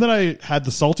those. The one that I had,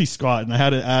 the Salty Scott, and I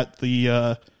had it at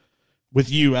the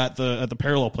with you at the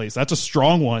parallel place. That's a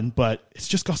strong one, but it's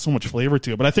just got so much flavor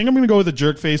to it. But I think I'm going to go with the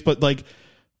jerk face. But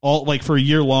for a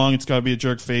year long, it's got to be a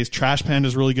jerk face. Trash Panda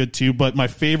is really good too, but my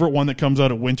favorite one that comes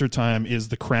out at wintertime is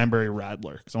the Cranberry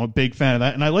Radler, because I'm a big fan of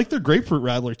that, and I like their Grapefruit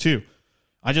Radler too.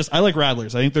 I like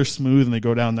Radlers. I think they're smooth and they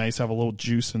go down nice, have a little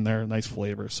juice in there, nice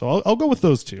flavor. So I'll go with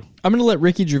those two. I'm going to let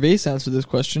Ricky Gervais answer this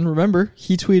question. Remember,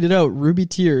 he tweeted out Ruby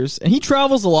Tears, and he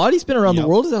travels a lot. He's been around the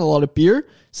world. He's had a lot of beer.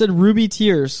 Said Ruby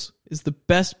Tears is the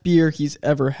best beer he's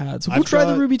ever had. So we'll try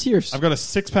the Ruby Tears. I've got a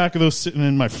 6-pack of those sitting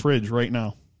in my fridge right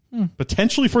now.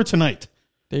 Potentially for tonight.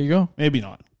 There you go. Maybe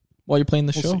not. While you're playing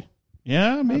the show. See.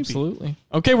 Yeah, maybe. Absolutely.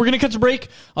 Okay, we're going to catch a break.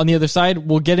 On the other side,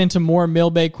 we'll get into more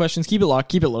mailbag questions. Keep it locked,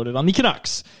 keep it loaded on the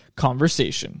Canucks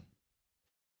Conversation.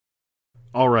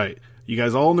 All right. You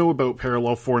guys all know about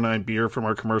Parallel 49 beer from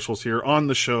our commercials here on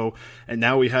the show, and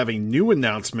now we have a new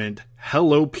announcement.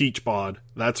 Hello, Peach Bod.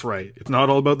 That's right. It's not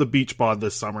all about the Beach Bod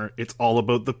this summer. It's all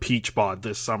about the Peach Bod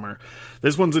this summer.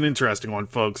 This one's an interesting one,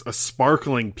 folks. A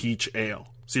sparkling peach ale.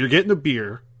 So you're getting a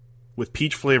beer with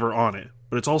peach flavor on it,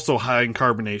 but it's also high in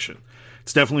carbonation.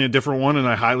 It's definitely a different one, and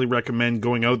I highly recommend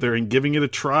going out there and giving it a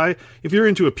try if you're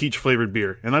into a peach-flavored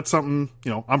beer. And that's something,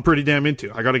 I'm pretty damn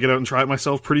into. I got to get out and try it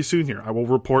myself pretty soon here. I will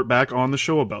report back on the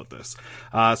show about this.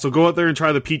 So go out there and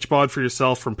try the Peach Bod for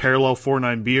yourself from Parallel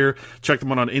 49 Beer. Check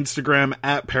them out on Instagram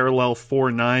at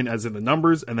Parallel49 as in the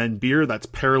numbers, and then beer, that's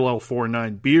Parallel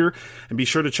 49 Beer. And be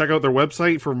sure to check out their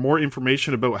website for more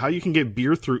information about how you can get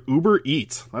beer through Uber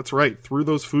Eats. That's right, through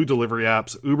those food delivery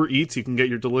apps. Uber Eats, you can get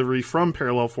your delivery from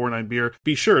Parallel 49 Beer.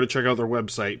 Be sure to check out their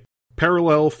website,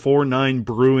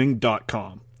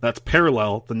 parallel49brewing.com. That's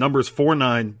parallel, the numbers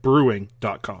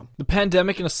 49brewing.com. The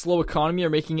pandemic and a slow economy are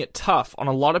making it tough on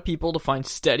a lot of people to find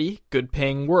steady,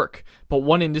 good-paying work. But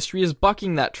one industry is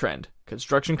bucking that trend.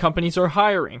 Construction companies are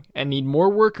hiring and need more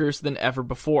workers than ever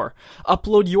before.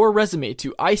 Upload your resume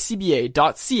to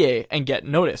icba.ca and get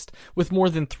noticed. With more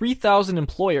than 3,000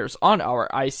 employers on our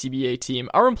ICBA team,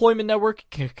 our employment network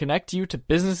can connect you to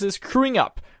businesses crewing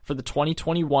up for the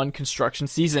 2021 construction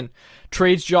season.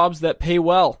 Trades jobs that pay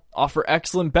well, offer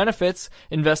excellent benefits,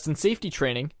 invest in safety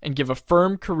training, and give a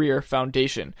firm career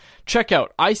foundation. Check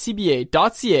out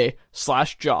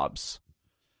icba.ca/jobs.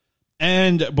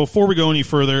 And before we go any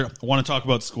further, I want to talk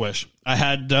about Squish. I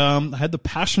had the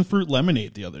passion fruit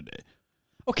lemonade the other day.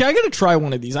 Okay, I gotta try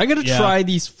one of these. I gotta try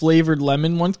these flavored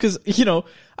lemon ones because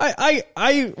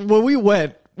I when we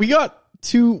went, we got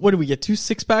two. What did we get? 2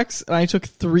 6-packs, and I took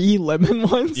 3 lemon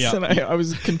ones, and I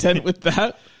was content with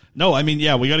that. No, I mean,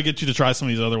 we got to get you to try some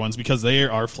of these other ones because they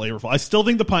are flavorful. I still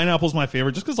think the pineapple is my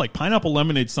favorite, just because pineapple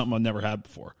lemonade is something I've never had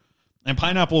before. And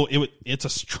pineapple, it's a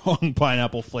strong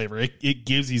pineapple flavor. It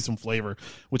gives you some flavor,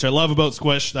 which I love about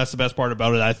Squish. That's the best part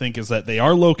about it, I think, is that they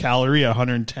are low calorie,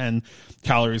 110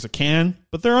 calories a can,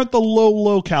 but they aren't the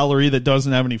low calorie that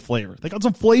doesn't have any flavor. They got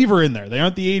some flavor in there. They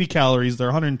aren't the 80 calories, they're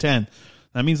 110.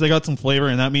 That means they got some flavor,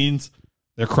 and that means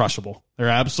they're crushable. They're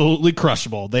absolutely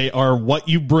crushable. They are what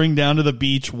you bring down to the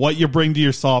beach, what you bring to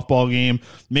your softball game,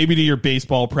 maybe to your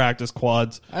baseball practice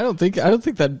quads. I think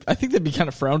that'd be kind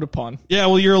of frowned upon. Yeah,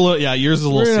 well, yours is a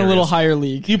little serious. We're in a little higher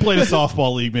league. If you played a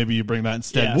softball league, maybe you bring that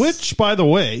instead. Yes. Which, by the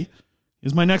way,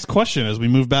 is my next question as we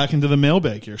move back into the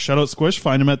mailbag here. Shout out Squish.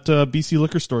 Find them at BC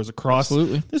liquor stores across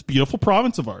this beautiful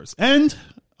province of ours. And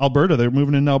Alberta. They're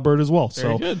moving into Alberta as well.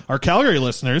 Very good. Our Calgary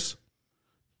listeners...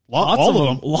 Lots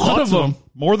of them.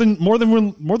 More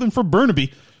than for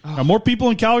Burnaby. More people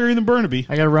in Calgary than Burnaby.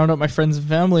 I got to round up my friends and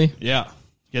family. Yeah.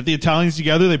 Get the Italians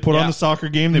together. They put on the soccer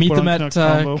game. They meet put them on at Canucks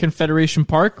Combo. Confederation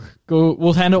Park.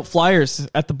 We'll hand out flyers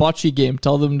at the bocce game.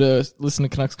 Tell them to listen to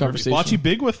Canucks Conversation. Bocce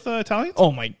big with Italians?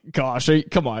 Oh my gosh!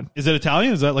 Come on. Is it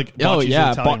Italian? Is that like bocce's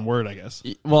an Italian word? I guess.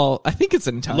 Well, I think it's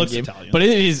an Italian game, Italian. but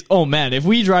it is. Oh man, if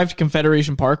we drive to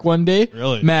Confederation Park one day,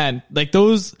 really, man, like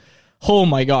those. Oh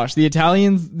my gosh, the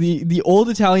Italians, the old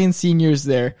Italian seniors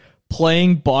there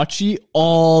playing bocce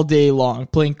all day long,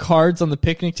 playing cards on the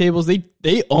picnic tables.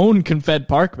 They own Confed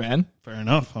Park, man. Fair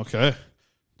enough. Okay.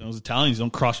 Those Italians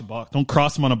don't cross them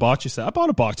on a bocce set. I bought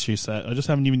a bocce set. I just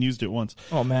haven't even used it once.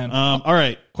 Oh man. All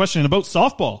right. Question about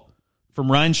softball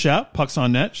from Ryan Schapp, Pucks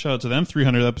on Net. Shout out to them.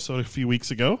 300th episode a few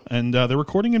weeks ago, and they're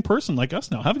recording in person like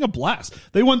us now, having a blast.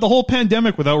 They went the whole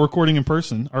pandemic without recording in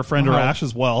person. Our friend Arash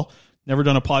as well. Never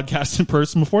done a podcast in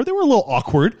person before. They were a little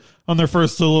awkward on their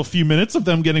first little few minutes of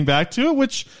them getting back to it,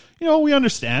 which, we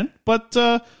understand, but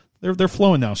they're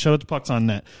flowing now. Shout out to Pucks on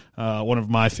Net, one of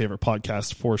my favorite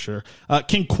podcasts for sure.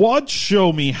 Can Quad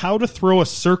show me how to throw a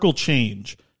circle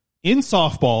change in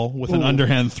softball with an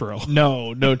underhand throw?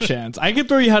 No chance. I could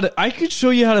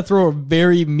show you how to throw a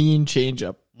very mean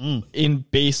changeup in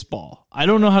baseball. I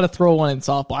don't know how to throw one in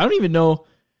softball. I don't even know,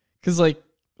 because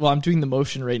I'm doing the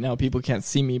motion right now. People can't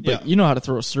see me, but you know how to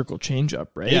throw a circle changeup,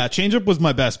 right? Yeah, changeup was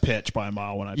my best pitch by a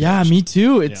mile when I pitched. Yeah, me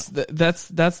too. That's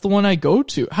the one I go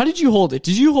to. How did you hold it?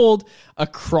 Did you hold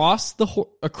across the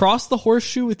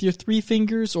horseshoe with your 3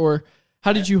 fingers, or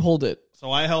how did you hold it? So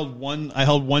I held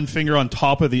one finger on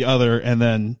top of the other, and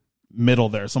then middle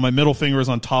there. So my middle finger is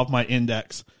on top of my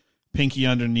index, pinky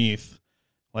underneath,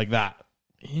 like that.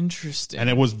 Interesting. And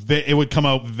it would come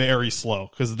out very slow,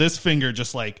 because this finger,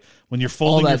 just like when you're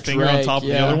folding your finger on top of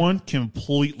the other one,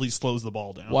 completely slows the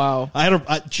ball down. Wow. I had a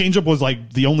changeup was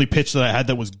like the only pitch that I had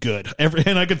that was good.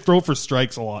 And I could throw for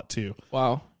strikes a lot too.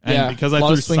 Wow. And because I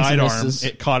threw sidearm,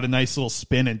 it caught a nice little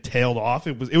spin and tailed off.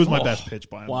 It was my best pitch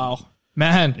by a mile. Wow.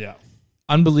 Man. Yeah.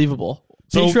 Unbelievable.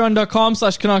 So,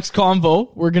 Patreon.com/Canucks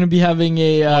Convo. We're going to be having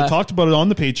a... I talked about it on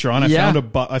the Patreon.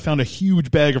 I found a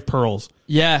huge bag of pearls.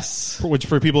 Yes. Which,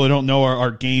 for people that don't know,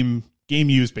 are game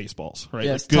used baseballs, right?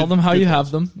 Yes. Tell them how you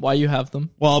have them, why you have them.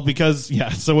 Well, because,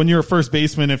 so when you're a first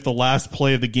baseman, if the last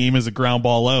play of the game is a ground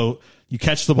ball out, you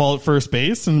catch the ball at first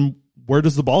base, and where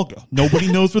does the ball go?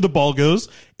 Nobody knows where the ball goes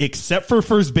except for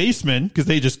first baseman, because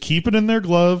they just keep it in their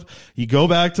glove. You go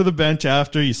back to the bench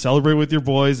after, you celebrate with your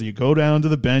boys, you go down to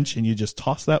the bench, and you just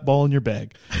toss that ball in your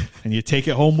bag. And you take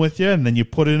it home with you, and then you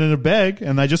put it in a bag,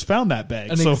 and I just found that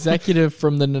bag. An executive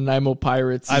from the Nanaimo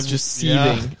Pirates is just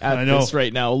seething at this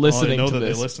right now, listening to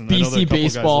this. BC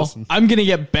Baseball. I'm going to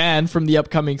get banned from the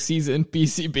upcoming season,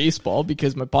 BC Baseball,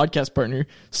 because my podcast partner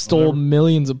stole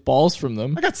millions of balls from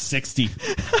them. I got 60.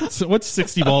 What's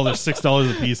 60 balls? They're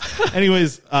 $6 a piece.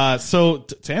 Anyways, so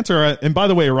to answer, and by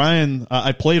the way, Ryan,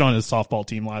 I played on his softball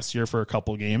team last year for a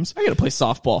couple games. I got to play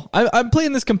softball. I'm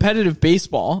playing this competitive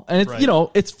baseball, and it's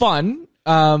it's fun.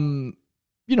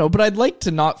 But I'd like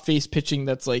to not face pitching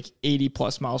that's like 80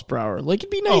 plus miles per hour. Like, it'd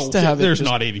be nice to have it. There's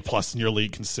not 80 plus in your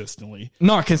league consistently.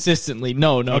 Not consistently.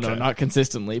 No, not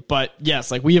consistently. But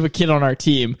yes, like we have a kid on our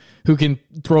team who can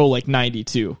throw like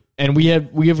 92. And we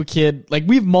have a kid, like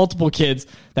we have multiple kids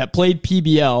that played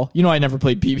PBL. I never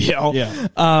played PBL. Yeah.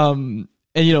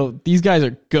 And these guys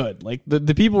are good. Like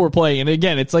the people we're playing, and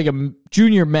again, it's like a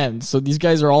junior men. So these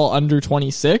guys are all under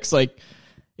 26. Like,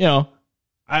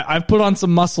 I've put on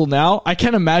some muscle now. I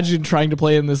can't imagine trying to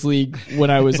play in this league when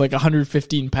I was like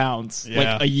 115 pounds,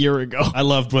 like a year ago. I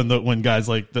loved when guys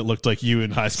like that looked like you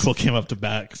in high school came up to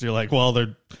bat, because you're like, well,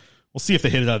 we'll see if they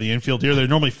hit it out of the infield here. They're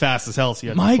normally fast as hell.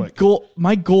 So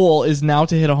my goal is now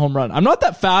to hit a home run. I'm not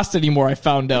that fast anymore, I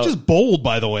found out. Which is bold,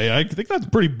 by the way. I think that's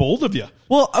pretty bold of you.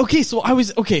 Well, so I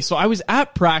was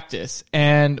at practice,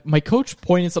 and my coach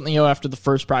pointed something out after the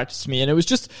first practice to me, and it was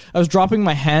just I was dropping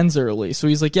my hands early. So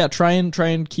he's like, "Yeah, try and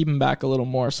keep them back a little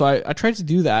more." So I tried to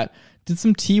do that, did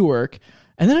some tee work,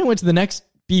 and then I went to the next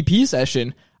BP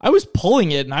session. I was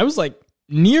pulling it, and I was like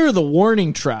near the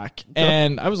warning track,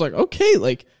 and I was like, okay,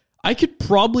 like I could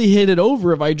probably hit it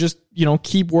over if I just,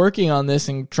 keep working on this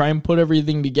and try and put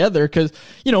everything together. Because,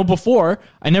 before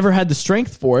I never had the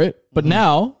strength for it, but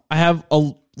now I have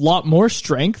a lot more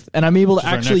strength, and I'm able to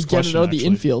actually get it out of the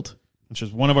infield. Which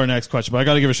is one of our next questions. But I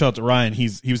got to give a shout out to Ryan.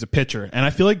 He was a pitcher, and I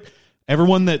feel like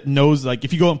everyone that knows, like,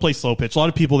 if you go out and play slow pitch, a lot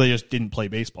of people, they just didn't play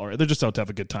baseball, right? They're just out to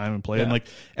have a good time and play. Yeah. And like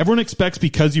everyone expects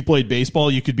because you played baseball,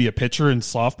 you could be a pitcher in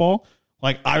softball.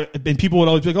 Like and people would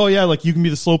always be like, oh yeah, like you can be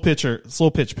the slow pitch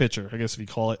pitcher, I guess if you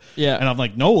call it. Yeah. And I'm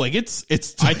like, no, like it's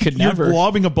I could you're never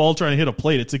lobbing a ball trying to hit a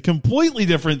plate. It's a completely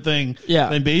different thing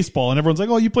than baseball. And everyone's like,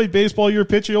 oh, you played baseball, you're a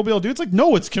pitcher, you'll be able to do it. It's like,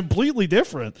 no, it's completely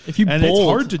different. If you and bowled, it's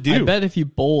hard to do. I bet if you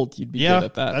bowled, you'd be good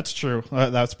at that. That's true.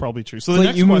 That's probably true. So it's the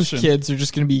like next question, kids are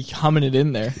just going to be humming it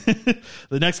in there.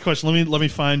 the next question, let me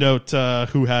find out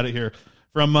who had it here.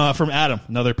 From Adam,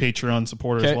 another Patreon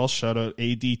supporter as well. Shout out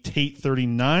AD Tate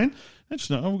 39. I just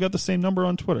know we got the same number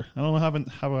on Twitter. I don't know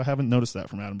how I haven't noticed that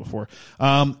from Adam before.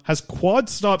 Has Quad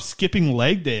stopped skipping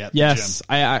leg day at the gym? Yes.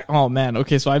 Oh man.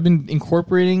 Okay. So I've been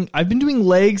doing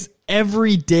legs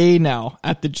every day now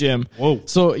at the gym. Whoa.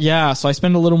 So yeah. So I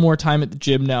spend a little more time at the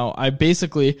gym now. I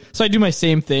do my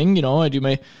same thing. You know, I do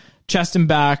my chest and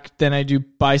back, then I do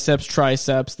biceps,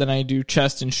 triceps, then I do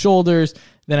chest and shoulders,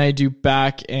 then I do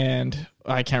back and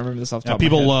I can't remember this off the top of my head.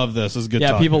 People love this. It's good.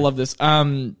 Yeah, people love this.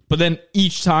 But then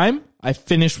each time I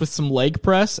finish with some leg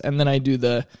press, and then I do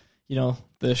the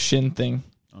shin thing.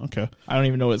 Okay. I don't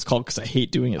even know what it's called because I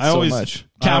hate doing it so much.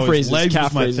 Calf raises. Legs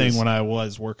was my thing when I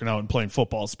was working out and playing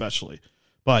football, especially.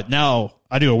 But now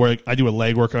I do a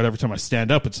leg workout every time I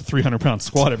stand up. It's a 300-pound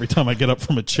squat every time I get up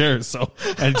from a chair. So,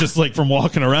 and just like from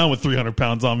walking around with 300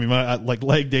 pounds on me, like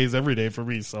leg days every day for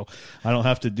me. So I don't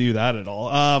have to do that at all.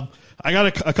 I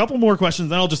got a couple more questions.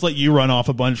 Then I'll just let you run off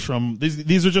a bunch from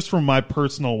these are just from my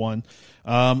personal one.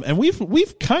 And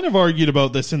we've kind of argued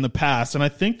about this in the past, and I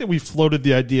think that we floated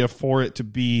the idea for it to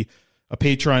be a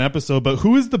Patreon episode, but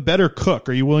who is the better cook?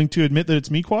 Are you willing to admit that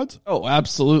it's me, Quads? Oh,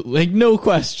 absolutely. Like, no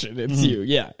question. It's you.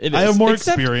 Yeah, it is. I have more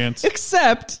experience.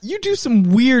 Except you do some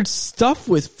weird stuff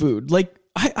with food. Like,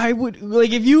 I would,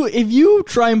 like, if you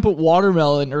try and put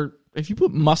watermelon, or if you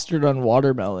put mustard on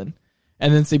watermelon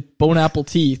and then say bone apple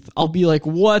teeth, I'll be like,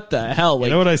 what the hell? Like,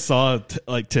 you know what I saw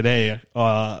today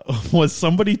was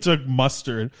somebody took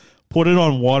mustard, put it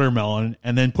on watermelon,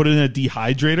 and then put it in a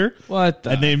dehydrator. What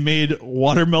the? And they made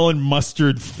watermelon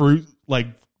mustard fruit, like,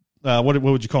 what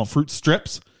would you call them? Fruit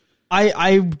strips?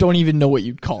 I don't even know what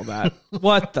you'd call that.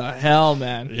 What the hell,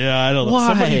 man? Yeah, I don't know. Why?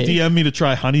 Somebody DM'd me to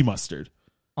try honey mustard.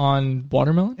 On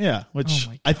watermelon? Yeah, which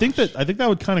I think that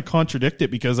would kind of contradict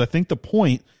it, because I think the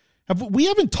point... we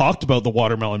haven't talked about the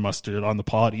watermelon mustard on the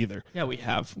pod either. Yeah, we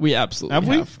have. We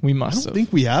absolutely have. We must have. I don't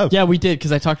think we have. Yeah, we did,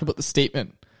 because I talked about the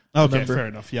statement. Okay, Remember? Fair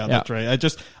enough. Yeah, that's right.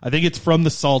 I think it's from the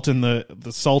salt and the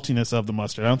saltiness of the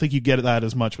mustard. I don't think you get that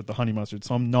as much with the honey mustard,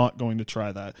 so I'm not going to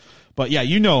try that. But yeah,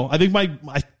 I think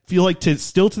I feel like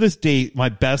still to this date, my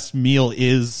best meal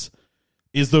is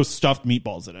those stuffed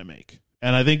meatballs that I make.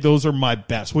 And I think those are my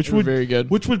best, which would very good.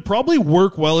 Which would probably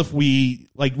work well if we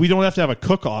don't have to have a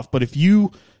cook-off, but if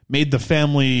you made the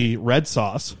family red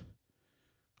sauce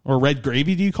or red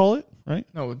gravy, do you call it? Right?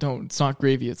 No, don't. It's not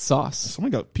gravy. It's sauce.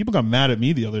 People got mad at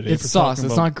me the other day. It's sauce.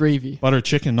 It's not gravy. Butter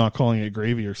chicken, not calling it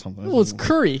gravy or something. Well, it's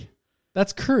curry.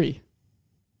 That's curry.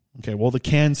 Okay. Well, the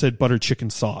can said butter chicken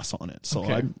sauce on it, so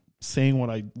I'm saying what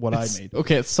I made.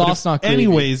 Okay, it's sauce, not gravy.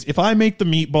 Anyways, if I make the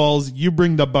meatballs, you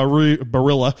bring the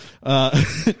barilla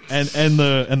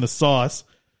and the sauce.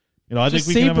 You know, I just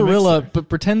think we say can have barilla, but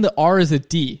pretend the R is a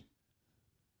D.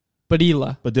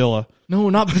 Badilla. No,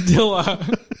 not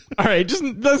Badilla. All right,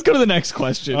 let's go to the next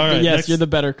question. All right, but yes, you're the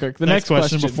better cook. The next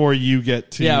question before you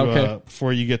get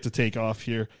to take off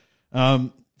here.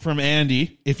 From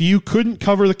Andy, if you couldn't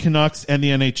cover the Canucks and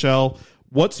the NHL,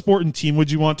 what sport and team would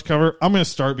you want to cover? I'm going to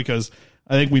start because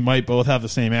I think we might both have the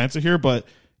same answer here, but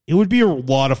it would be a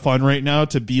lot of fun right now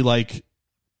to be like,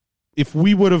 if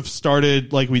we would have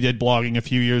started like we did blogging a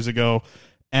few years ago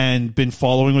and been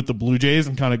following with the Blue Jays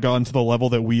and kind of gotten to the level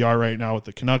that we are right now with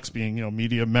the Canucks being,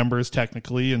 media members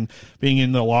technically and being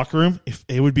in the locker room,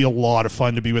 it would be a lot of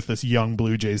fun to be with this young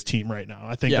Blue Jays team right now.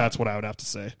 I think that's what I would have to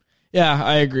say. Yeah,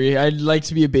 I agree. I'd like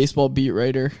to be a baseball beat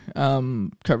writer,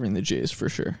 covering the Jays for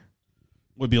sure.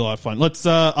 Would be a lot of fun. Let's.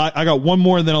 I got one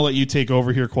more, and then I'll let you take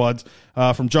over here, Quads.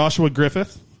 From Joshua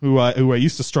Griffith, who I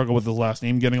used to struggle with his last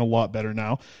name, getting a lot better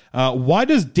now. Why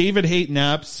does David hate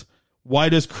naps? Why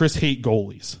does Chris hate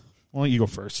goalies? Why don't you go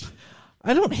first?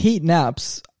 I don't hate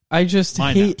naps. I just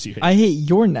hate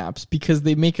your naps because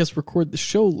they make us record the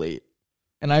show late.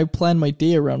 And I plan my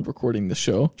day around recording the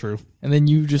show. True. And then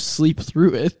you just sleep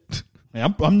through it. Yeah,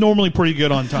 I'm normally pretty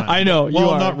good on time. I know.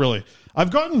 Well, not really. I've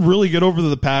gotten really good over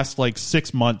the past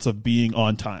 6 months of being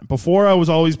on time. Before I was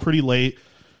always pretty late,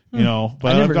 but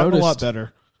I've gotten a lot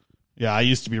better. Yeah, I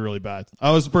used to be really bad.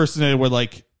 I was the person that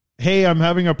would hey, I'm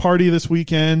having a party this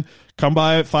weekend. Come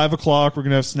by at 5 o'clock. We're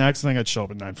going to have snacks. And then I'd show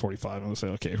up at 9:45. I'm going to say,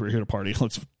 okay, we're here to party.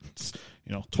 Let's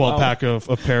 12-pack of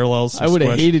Parallels. I would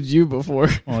have hated you before.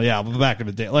 Well, yeah, but back in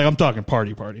the day. I'm talking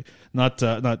party. Not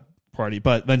party party.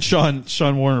 But then Sean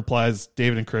Warren replies,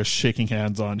 David and Chris shaking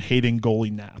hands on hating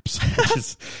goalie naps, which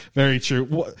is very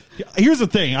true. Here's the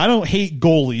thing. I don't hate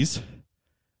goalies.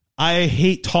 I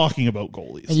hate talking about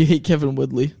goalies. And you hate Kevin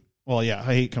Woodley. Well, yeah,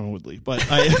 I hate Kevin Woodley, but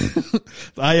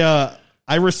I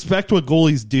respect what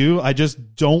goalies do. I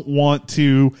just don't want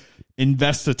to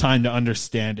invest the time to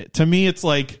understand it. To me, it's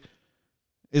like,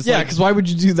 because why would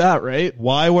you do that, right?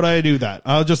 Why would I do that?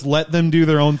 I'll just let them do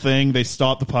their own thing. They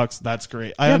stop the pucks. That's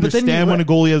great. I understand when a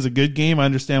goalie has a good game. I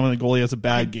understand when a goalie has a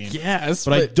bad game. Yes,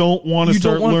 but I don't want to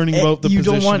start learning about the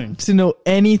positioning. You don't want to know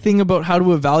anything about how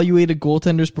to evaluate a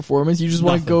goaltender's performance. You just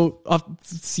want to go off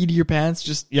the seat of your pants.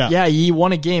 Just he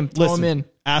won a game. Throw him in.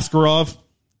 Askarov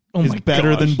is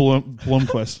better than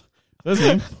Blomqvist. That's his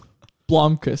name.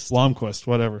 Blomqvist,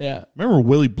 whatever. Yeah. Remember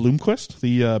Willie Bloomquist,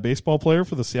 the baseball player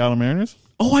for the Seattle Mariners?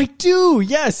 Oh, I do.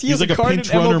 Yes, he's like a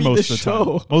pinch runner most of the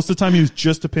time. Most of the time, he was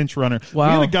just a pinch runner. Wow.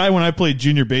 We had a guy when I played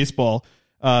junior baseball,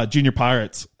 junior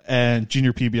Pirates, and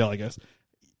junior PBL, I guess.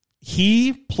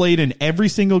 He played in every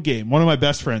single game. One of my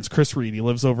best friends, Chris Reed, he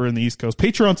lives over in the East Coast.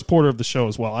 Patreon supporter of the show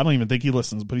as well. I don't even think he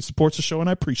listens, but he supports the show, and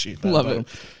I appreciate that. Love it. Him.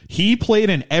 He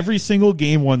played in every single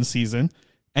game one season,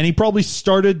 and he probably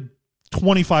started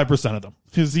 25% of them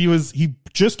because he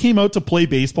just came out to play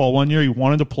baseball one year. He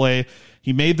wanted to play.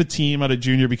 He made the team out of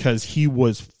junior because he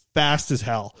was fast as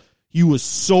hell. He was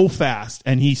so fast,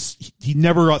 and he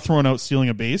never got thrown out stealing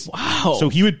a base. Wow. So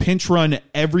he would pinch run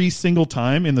every single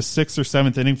time in the 6th or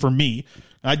 7th inning for me.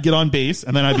 I'd get on base,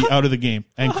 and then I'd be out of the game.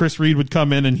 And Chris Reed would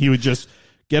come in, and he would just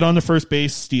get on the first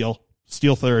base, steal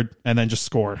third, and then just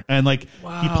score. And he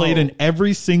played in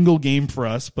every single game for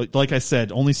us, but like I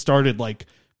said, only started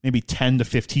maybe 10 to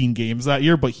 15 games that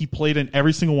year, but he played in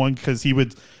every single one because he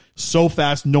would so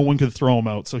fast no one could throw him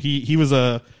out. So he was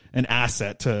an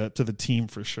asset to the team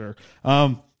for sure.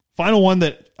 Final one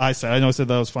that I said that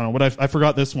was final, but I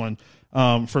forgot this one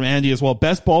from Andy as well.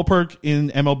 Best ballpark in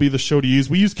MLB The Show to use.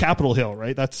 We use Capitol Hill,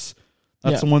 right? That's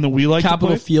the one that we like.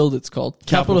 Capitol Field, it's called.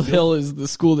 Capitol Hill is the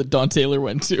school that Don Taylor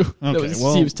went to.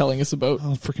 He was telling us about.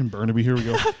 Oh, freaking Burnaby! Here we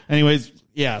go. Anyways,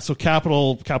 yeah. So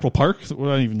Capitol Park. What did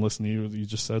I even listen to you? You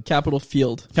just said Capitol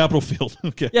Field. Capitol Field.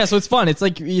 Okay. Yeah. So it's fun. It's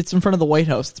like it's in front of the White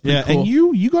House. It's pretty cool. And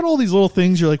you got all these little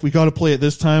things. You're like, we got to play at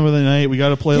this time of the night. We got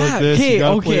to play like this.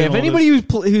 Okay. If anybody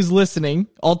who's listening,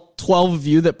 all 12 of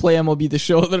you that play MLB The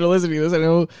Show that are listening to this, I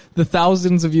know the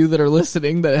thousands of you that are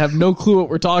listening that have no clue what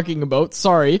we're talking about.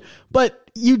 Sorry, but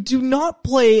you do not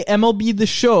play MLB The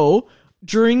Show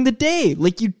during the day.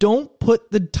 You don't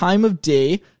put the time of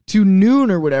day to noon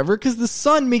or whatever because the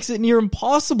sun makes it near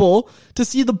impossible to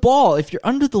see the ball. If you're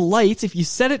under the lights, if you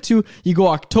set it to, you go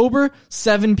October,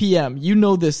 7 p.m. You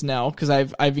know this now because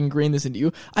I've ingrained this into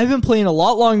you. I've been playing a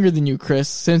lot longer than you, Chris.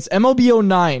 Since MLB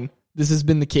 09, this has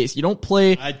been the case. You don't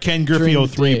play. I had Ken Griffey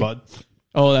 03, bud.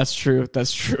 Oh, that's true.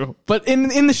 But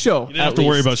in the show, you didn't have to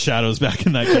worry about shadows back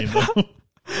in that game, though.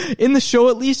 In the show,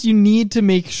 at least, you need to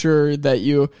make sure that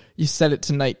you set it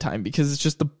to nighttime because it's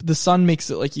just the sun makes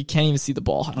it like you can't even see the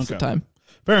ball half the time.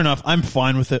 Fair enough. I'm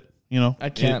fine with it. I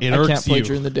can't. It I can't play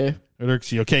during the day. It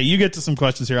irks you. Okay, you get to some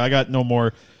questions here. I got no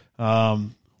more.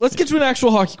 Let's get to an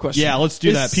actual hockey question. Yeah, let's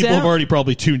do that. People have already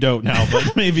probably tuned out now,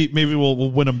 but maybe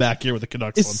we'll win them back here with the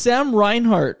Canucks. Is Sam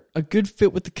Reinhart a good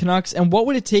fit with the Canucks, and what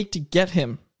would it take to get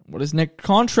him? What his next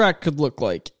contract could look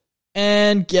like?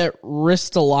 And get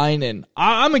Ristolainen.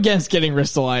 I'm against getting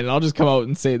Ristolainen. I'll just come out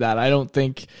and say that. I don't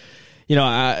think,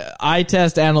 eye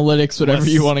test analytics, whatever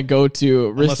you want to go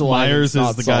to. Ristolainen Myers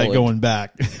is the guy going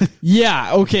back.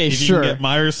 Yeah, okay, if sure. You can get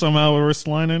Myers somehow with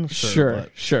Ristolainen?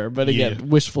 Sure. But again,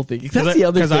 wishful thinking. That's the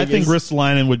other thing. Because I think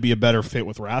Ristolainen would be a better fit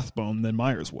with Rathbone than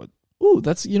Myers would. Ooh,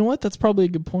 you know what? That's probably a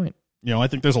good point. I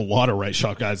think there's a lot of right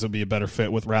shot guys that would be a better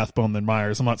fit with Rathbone than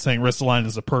Myers. I'm not saying Ristolainen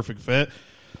is a perfect fit.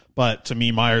 But to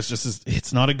me, Myers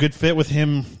it's not a good fit with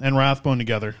him and Rathbone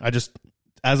together.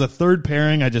 As a third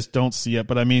pairing, I just don't see it.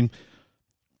 But I mean,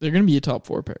 they're going to be a top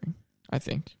 4 pairing, I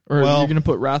think. Or you're going to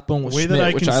put Rathbone with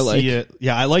Schmidt, which I like.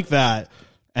 Yeah, I like that.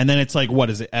 And then it's like, what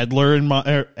is it? Edler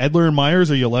and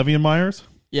Myers or Julevi and Myers?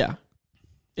 Yeah,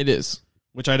 it is.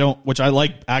 Which I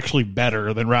like actually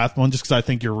better than Rathbone, just because I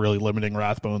think you're really limiting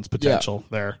Rathbone's potential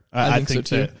there. I think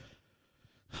so too.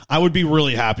 I would be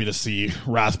really happy to see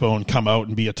Rathbone come out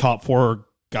and be a top 4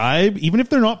 guy, even if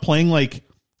they're not playing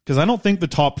because I don't think the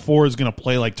top 4 is going to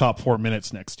play top 4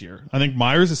 minutes next year. I think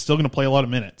Myers is still going to play a lot of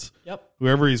minutes. Yep.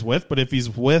 Whoever he's with, but if he's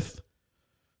with,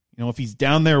 if he's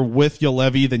down there with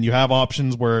Julevi, then you have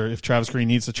options where if Travis Green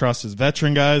needs to trust his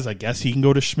veteran guys, I guess he can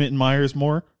go to Schmidt and Myers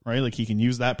more, right? He can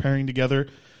use that pairing together.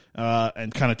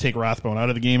 And kind of take Rathbone out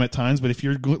of the game at times. But if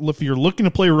you're looking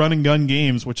to play run and gun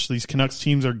games, which these Canucks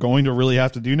teams are going to really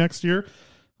have to do next year,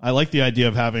 I like the idea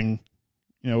of having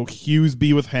Hughes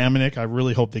be with Hamonic. I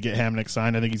really hope they get Hamonic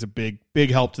signed. I think he's a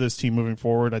big help to this team moving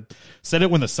forward. I said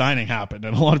it when the signing happened,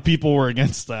 and a lot of people were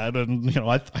against that. And,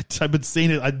 I've been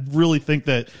saying it. I really think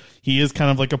that he is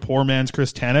kind of like a poor man's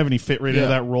Chris Tanev, and he fit right into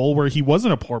that role where he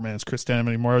wasn't a poor man's Chris Tanev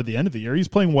anymore at the end of the year. He's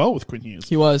playing well with Quinn Hughes.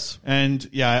 He was. And,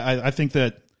 I think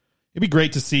that it'd be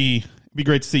great to see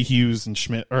Hughes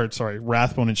and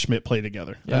Rathbone and Schmidt play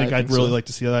together. Yeah, I think I'd really like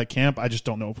to see that camp. I just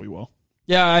don't know if we will.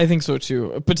 Yeah, I think so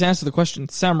too. But to answer the question,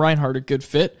 Sam Reinhart a good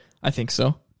fit? I think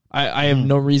so. I have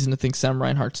no reason to think Sam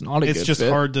Reinhart's not a good fit. It's just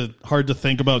hard to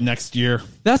think about next year.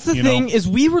 That's the thing is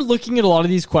we were looking at a lot of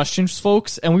these questions,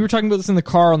 folks, and we were talking about this in the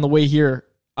car on the way here.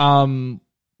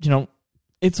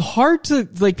 It's hard to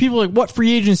people are like, what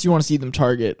free agents do you want to see them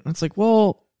target? And it's like,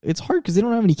 well, it's hard because they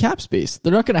don't have any cap space.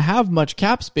 They're not going to have much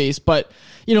cap space, but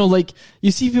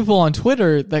you see people on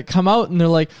Twitter that come out and they're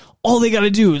like, all they got to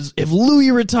do is if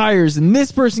Loui retires and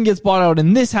this person gets bought out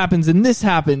and this happens and this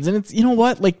happens. And it's,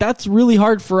 that's really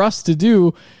hard for us to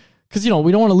do because,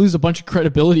 we don't want to lose a bunch of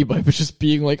credibility by just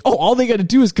being like, oh, all they got to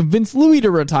do is convince Loui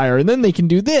to retire and then they can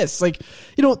do this.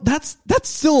 That's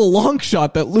still a long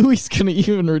shot that Louis's going to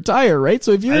even retire, right?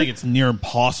 So I think it's near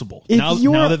impossible.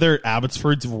 Now that they're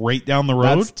Abbotsford's right down the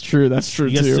road. That's true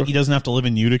too. He doesn't have to live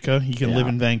in Utica. He can live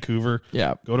in Vancouver.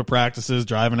 Yeah. Go to practices,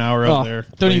 drive an hour out there.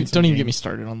 Don't even get me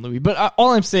started on Loui. But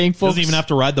all I'm saying, folks. Doesn't even have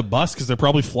to ride the bus because they're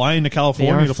probably flying to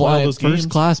California to play all those games. First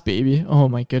class, baby. Oh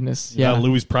my goodness. Yeah.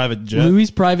 Louis's private jet.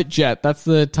 Louis's private jet. That's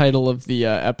the title of the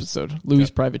episode. Louis's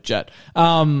private jet.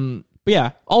 But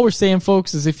yeah, all we're saying,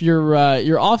 folks, is if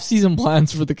your off-season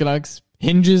plans for the Canucks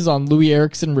hinges on Loui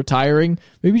Eriksson retiring,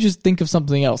 maybe just think of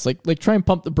something else. Like try and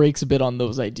pump the brakes a bit on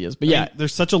those ideas. But yeah,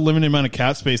 there's such a limited amount of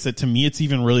cap space that to me it's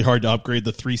even really hard to upgrade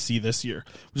the 3C this year,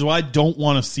 which is why I don't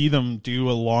want to see them do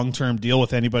a long-term deal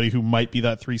with anybody who might be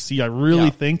that 3C. I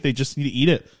really think they just need to eat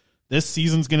it. This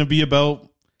season's going to be about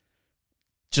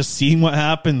just seeing what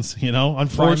happens,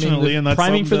 unfortunately. And that's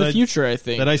priming for the future, I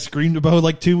think. That I screamed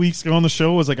about 2 weeks ago on the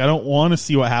show was I don't want to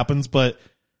see what happens, but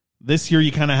this year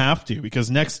you kind of have to, because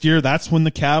next year that's when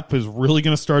the cap is really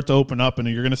going to start to open up and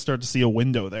you're going to start to see a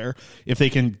window there if they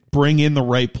can bring in the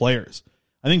right players.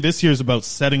 I think this year is about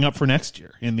setting up for next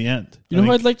year in the end. Who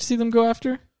I'd like to see them go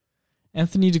after?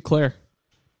 Anthony Duclair.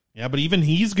 Yeah, but even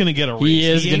he's going to get a raise. He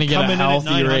is going to get a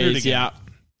healthy raise, yeah.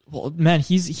 Well, man,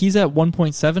 he's at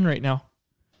 1.7 right now.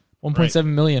 1.7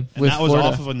 million. And that was Florida.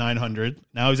 Off of a 900.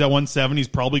 Now he's at 1.7. He's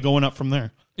probably going up from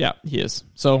there. Yeah, he is.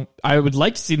 So I would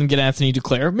like to see them get Anthony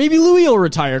Duclair. Maybe Loui will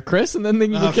retire, Chris, and then they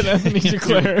can look at Anthony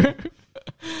Duclair.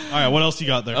 All right, what else you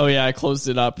got there? Oh, yeah, I closed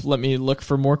it up. Let me look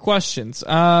for more questions.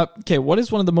 Okay, what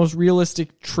is one of the most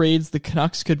realistic trades the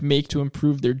Canucks could make to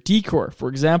improve their decor? For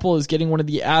example, is getting one of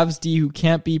the Avs D who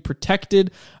can't be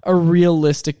protected a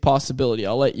realistic possibility?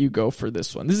 I'll let you go for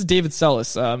this one. This is David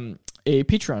Sellis, a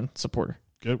Patreon supporter.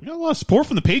 Good. We got a lot of support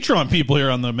from the Patreon people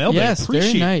here on the mailbag. Yes,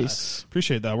 very nice.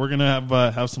 Appreciate that. We're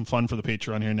gonna have some fun for the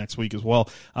Patreon here next week as well.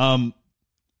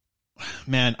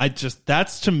 Man,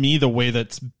 that's to me the way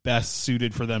that's best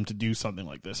suited for them to do something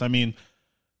like this. I mean,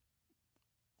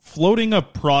 floating a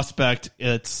prospect,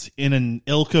 it's in an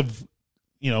ilk of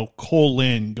Cole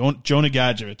Lynn, Jonah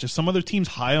Gadjevich, just some other teams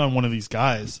high on one of these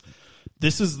guys.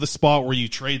 This is the spot where you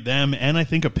trade them and I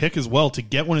think a pick as well to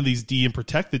get one of these D and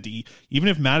protect the D, even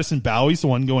if Madison Bowie's the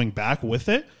one going back with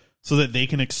it so that they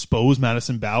can expose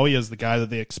Madison Bowie as the guy that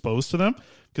they expose to them.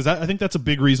 Because I think that's a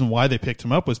big reason why they picked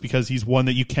him up was because he's one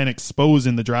that you can expose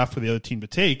in the draft for the other team to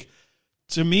take.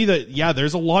 To me,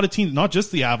 there's a lot of teams, not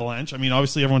just the Avalanche. I mean,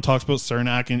 obviously everyone talks about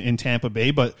Cernak in Tampa Bay,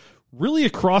 but really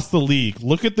across the league,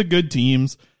 look at the good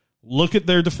teams, look at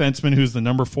their defenseman who's the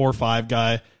number 4 or 5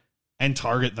 guy, and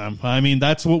target them. I mean,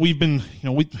 that's what we've been,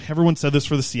 everyone said this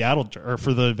for the Seattle or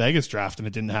for the Vegas draft and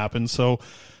it didn't happen. So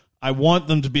I want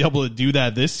them to be able to do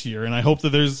that this year. And I hope that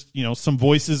there's, some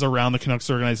voices around the Canucks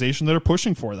organization that are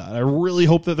pushing for that. I really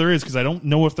hope that there is, because I don't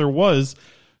know if there was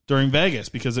during Vegas,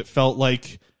 because it felt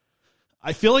like,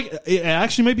 I feel like it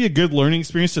actually might be a good learning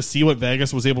experience to see what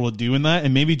Vegas was able to do in that.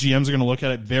 And maybe GMs are going to look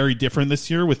at it very different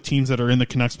this year with teams that are in the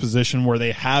Canucks position where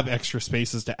they have extra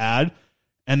spaces to add.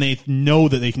 And they know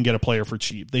that they can get a player for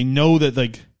cheap. They know that they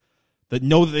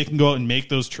can go out and make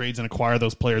those trades and acquire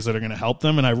those players that are going to help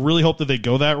them. And I really hope that they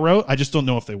go that route. I just don't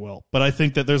know if they will. But I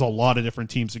think that there's a lot of different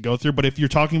teams to go through. But if you're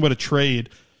talking about a trade,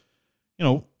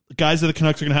 guys that the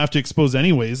Canucks are going to have to expose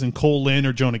anyways, and Cole Lynn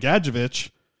or Jonah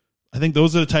Gadjevich, I think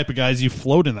those are the type of guys you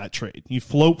float in that trade. You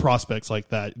float prospects like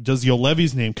that. Does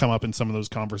Yolevi's name come up in some of those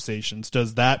conversations?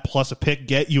 Does that plus a pick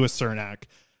get you a Cernak?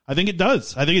 I think it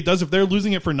does. If they're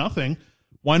losing it for nothing,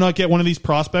 why not get one of these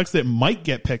prospects that might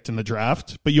get picked in the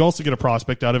draft, but you also get a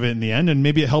prospect out of it in the end, and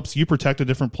maybe it helps you protect a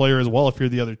different player as well if you're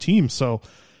the other team. So,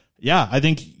 yeah, I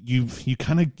think you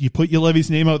put Ulevi's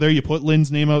name out there, you put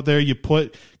Lynn's name out there, you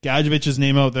put Gadjevic's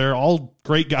name out there, all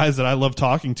great guys that I love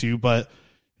talking to, but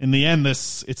in the end,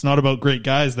 it's not about great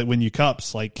guys that win you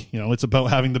cups. Like, it's about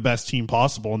having the best team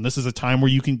possible, and this is a time where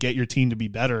you can get your team to be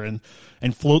better and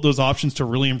float those options to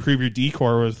really improve your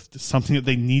decor with something that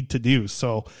they need to do.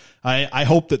 So I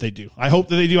hope that they do. I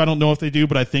don't know if they do,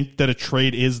 but I think that a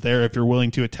trade is there if you're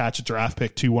willing to attach a draft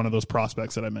pick to one of those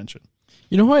prospects that I mentioned.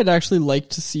 You know who I'd actually like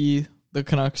to see the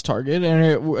Canucks target?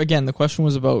 And again, the question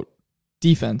was about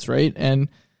defense, right? And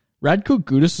Radko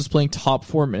Gudas was playing top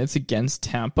 4 minutes against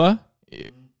Tampa.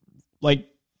 Like,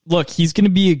 look, he's going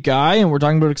to be a guy, and we're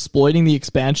talking about exploiting the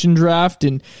expansion draft,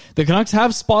 and the Canucks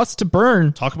have spots to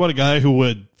burn. Talk about a guy who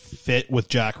would fit with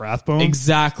Jack Rathbone.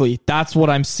 Exactly. That's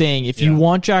what I'm saying. If you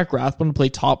want Jack Rathbone to play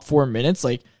top 4 minutes,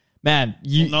 like, man,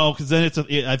 no, because then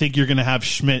I think you're going to have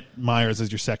Schmidt Myers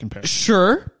as your second pair.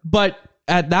 Sure, but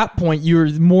at that point, you're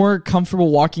more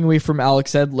comfortable walking away from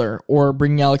Alex Edler or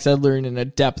bringing Alex Edler in a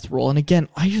depth role. And again,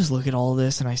 I just look at all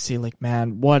this and I say, like,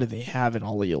 man, what do they have in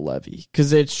Olli Juolevi?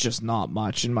 Because it's just not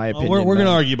much, in my opinion. We're going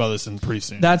to argue about this in pretty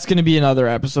soon. That's going to be another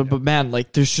episode. But man,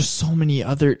 like, there's just so many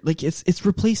other, like, it's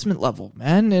replacement level,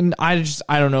 man. And I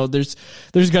don't know. There's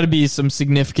got to be some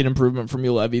significant improvement from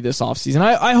Juolevi this offseason.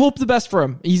 I hope the best for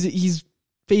him. He's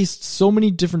faced so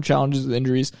many different challenges with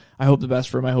injuries. I hope the best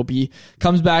for him. I hope he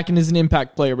comes back and is an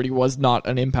impact player, but he was not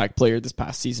an impact player this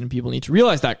past season. People need to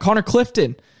realize that. Connor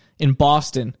Clifton in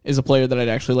Boston is a player that I'd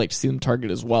actually like to see them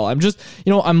target as well. I'm just,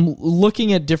 I'm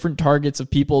looking at different targets of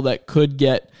people that could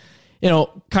get,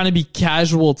 kind of be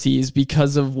casualties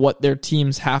because of what their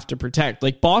teams have to protect.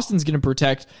 Like, Boston's going to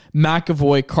protect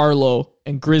McAvoy, Carlo,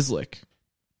 and Grzelcyk.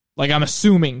 Like, I'm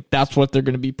assuming that's what they're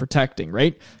going to be protecting,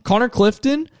 right? Connor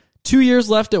Clifton, 2 years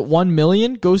left at $1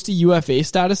 million, goes to UFA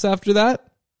status after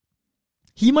that.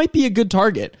 He might be a good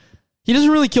target. He doesn't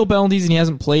really kill penalties, and he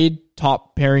hasn't played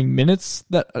top pairing minutes.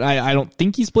 That I don't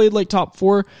think he's played like top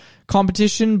 4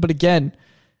 competition. But again,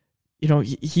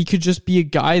 he could just be a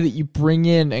guy that you bring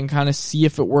in and kind of see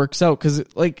if it works out. Because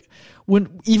like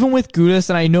even with Gudas,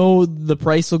 and I know the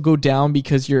price will go down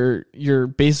because you're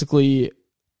basically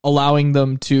allowing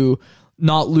them to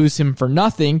not lose him for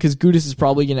nothing, because Gudas is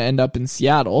probably going to end up in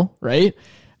Seattle, right?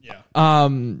 Yeah.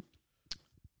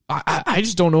 I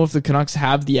just don't know if the Canucks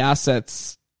have the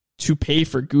assets to pay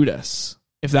for Gudas,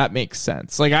 if that makes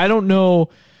sense. Like, I don't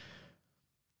know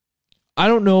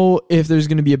if there's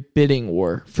going to be a bidding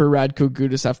war for Radko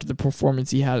Gudas after the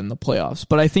performance he had in the playoffs.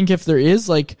 But I think if there is,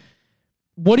 like,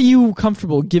 what are you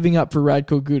comfortable giving up for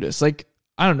Radko Gudas? Like,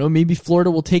 I don't know, maybe Florida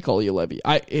will take Olli Juolevi.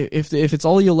 If it's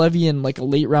Olli Juolevi in like a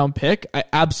late round pick, I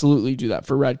absolutely do that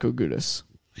for Radko Gudas.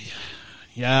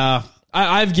 Yeah.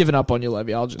 I've given up on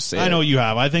Juolevi, I'll just say I know you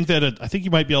have. I think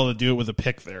you might be able to do it with a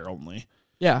pick there only.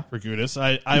 Yeah. For Gudas.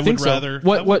 I would rather...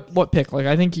 So. What pick? Like,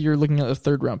 I think you're looking at a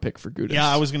 3rd round pick for Gudas. Yeah,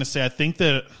 I was going to say, I think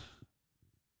that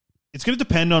it's going to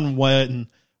depend on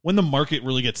when the market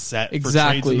really gets set for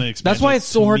trades in the expansion. That's why it's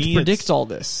so hard to predict all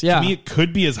this. Yeah. To me, it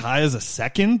could be as high as a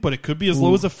 2nd, but it could be as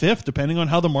low as a 5th, depending on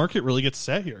how the market really gets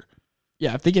set here.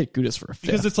 Yeah, if they get Gudas for a 5th.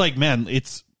 Because it's like, man,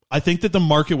 I think that the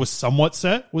market was somewhat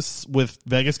set with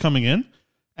Vegas coming in,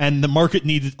 and the market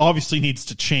obviously needs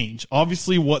to change.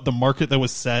 Obviously, what the market that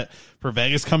was set for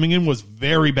Vegas coming in was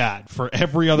very bad for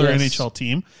every other NHL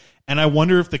team. And I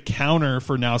wonder if the counter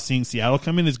for now seeing Seattle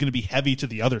come in is going to be heavy to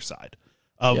the other side.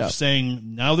 Of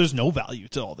saying, now there's no value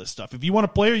to all this stuff. If you want a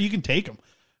player, you can take him.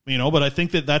 But I think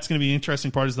that's going to be the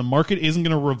interesting part is the market isn't going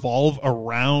to revolve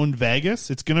around Vegas.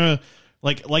 It's going to,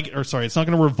 it's not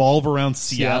going to revolve around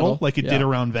Seattle like it did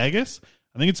around Vegas.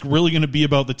 I think it's really going to be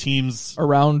about the teams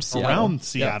around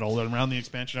Seattle and around the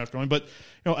expansion after going. But,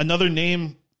 another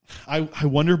name, I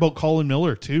wonder about Colin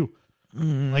Miller too.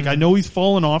 Like, I know he's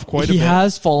fallen off quite a bit. He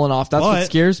has fallen off. That's what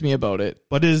scares me about it.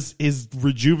 But is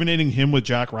rejuvenating him with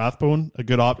Jack Rathbone a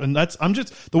good option? And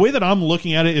the way that I'm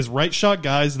looking at it is right shot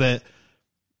guys that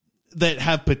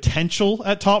have potential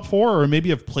at top 4 or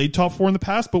maybe have played top 4 in the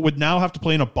past, but would now have to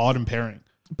play in a bottom pairing.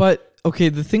 But okay,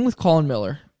 the thing with Colin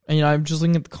Miller, and I'm just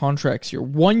looking at the contracts here.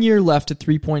 1 year left at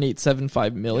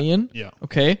 $3.875 million. Yeah.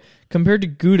 Okay. Compared to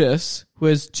Gudas, who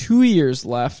has 2 years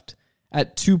left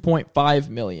at $2.5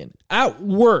 million. At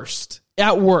worst,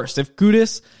 if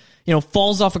Gudas,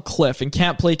 falls off a cliff and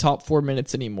can't play top 4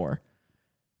 minutes anymore,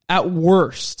 at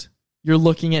worst, you're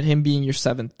looking at him being your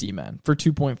 7th D-man for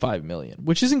 $2.5 million,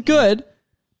 which isn't good,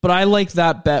 but I like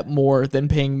that bet more than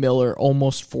paying Miller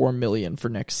almost $4 million for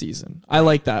next season. I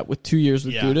like that with 2 years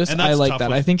with Gudas. I like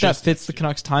that. I think that fits the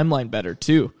Canucks timeline better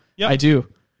too. I do.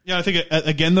 Yeah, I think,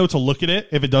 again, though, to look at it,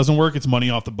 if it doesn't work, it's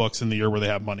money off the books in the year where they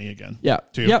have money again. Yeah.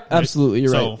 Too, yep, right? absolutely. You're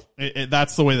so right.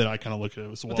 That's the way that I kind of look at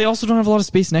it as well. But they also don't have a lot of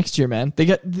space next year, man.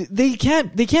 They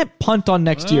can't punt on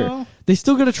next year. They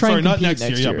still got to try and compete not next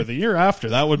year. Yeah, but the year after,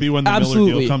 that would be when the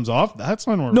Miller deal comes off. That's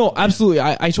when we're... No, absolutely.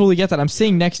 I totally get that. I'm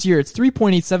saying next year, it's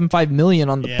 $3.875 million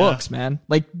on the books, man.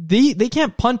 Like, they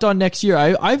can't punt on next year.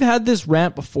 I've had this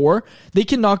rant before. They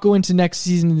cannot go into next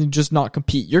season and just not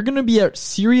compete. You're going to be at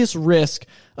serious risk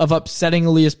of upsetting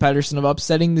Elias Pettersson, of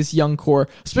upsetting this young core,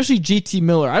 especially JT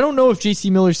Miller. I don't know if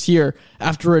JT Miller's here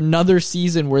after another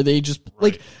season where they just,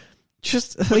 but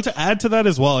to add to that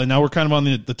as well, and now we're kind of on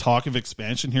the talk of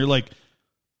expansion here, like,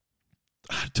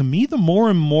 to me, the more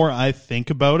and more I think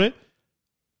about it,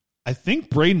 I think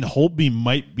Braden Holtby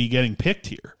might be getting picked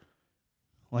here.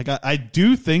 Like, I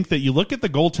do think that you look at the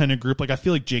goaltender group, like, I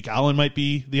feel like Jake Allen might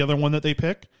be the other one that they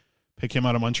pick him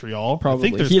out of Montreal. Probably. I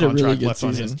think there's he had contract a really good left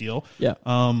season. on his deal. Yeah.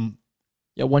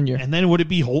 Yeah, 1 year. And then would it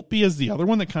be Holtby as the other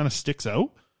one that kind of sticks out?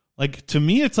 Like, to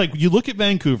me, it's like you look at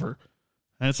Vancouver,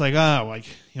 and it's like, they're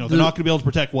not going to be able to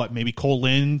protect what? Maybe Cole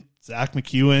Lynn, Zach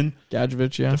McEwen,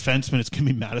 Gadjevich, yeah. Defenseman, it's going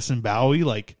to be Madison Bowie,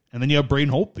 and then you have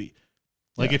Braden Holtby.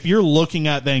 Like, if you're looking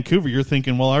at Vancouver, you're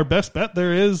thinking, well, our best bet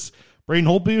there is Braden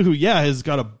Holtby, who, has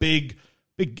got a big,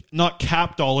 not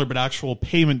cap dollar, but actual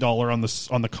payment dollar on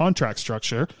the contract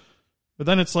structure. But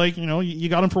then it's like, you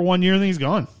got him for 1 year and then he's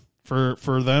gone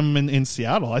for them in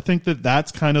Seattle. I think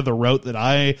that's kind of the route that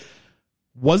I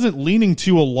wasn't leaning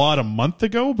to a lot a month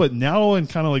ago, but now, and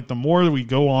kind of like the more that we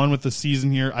go on with the season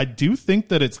here, I do think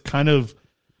that it's kind of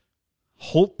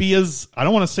Holtby is, I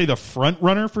don't want to say the front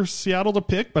runner for Seattle to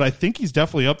pick, but I think he's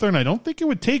definitely up there, and I don't think it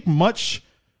would take much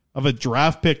of a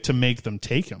draft pick to make them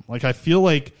take him. Like, I feel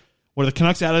like where the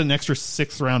Canucks added an extra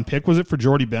 6th round pick, was it for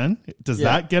Jordy Ben? Does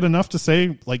that get enough to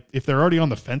say, like, if they're already on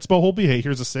the fence about Holtby, hey,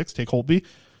 here's a 6, take Holtby?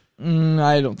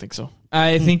 I don't think so.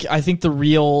 I think the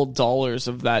real dollars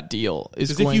of that deal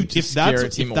is going to scare a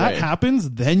team away. If that happens,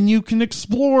 then you can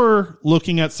explore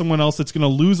looking at someone else that's going to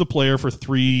lose a player for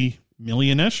 $3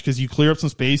 million-ish, because you clear up some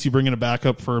space, you bring in a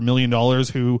backup for $1 million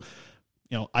who,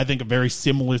 I think a very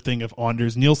similar thing of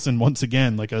Anders Nielsen, once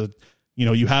again, like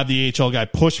you have the AHL guy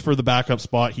push for the backup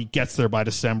spot, he gets there by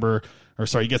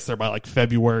he gets there by like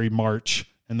February, March,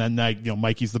 and then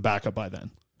Mikey's the backup by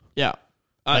then. Yeah.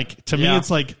 To me, it's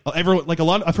like everyone, like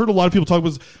I've heard a lot of people talk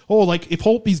about, like, if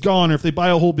Holtby's gone or if they buy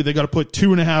a Holtby, they got to put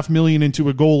 $2.5 million into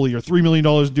a goalie or $3 million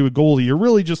into a goalie. You're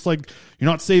really just like, you're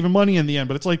not saving money in the end,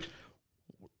 but it's like,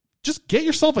 just get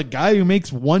yourself a guy who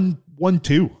makes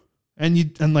 1-2.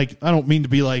 And like, I don't mean to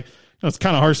be like, it's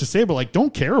kind of harsh to say, but like,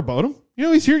 don't care about him.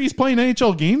 He's here, he's playing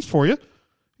NHL games for you.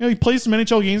 He plays some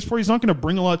NHL games for you. He's not going to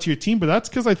bring a lot to your team, but that's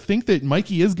because I think that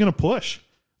Mikey is going to push.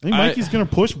 I think Mikey's going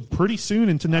to push pretty soon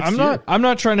into next year. I'm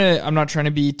not trying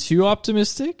to be too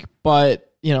optimistic,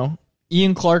 but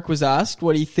Ian Clark was asked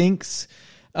what he thinks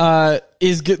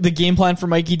is the game plan for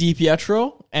Mikey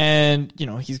DiPietro, and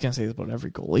he's going to say this about every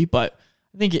goalie, but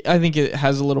I think it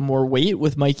has a little more weight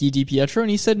with Mikey DiPietro, and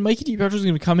he said Mikey DiPietro is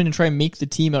going to come in and try and make the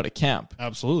team out of camp.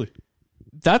 Absolutely.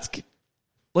 That's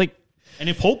like, and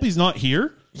if Holtby's not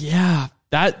here,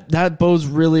 that bodes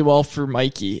really well for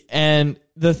Mikey. And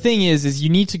the thing is you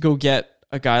need to go get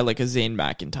a guy like a Zane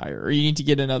McIntyre, or you need to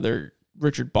get another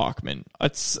Richard Bachman.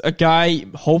 It's a guy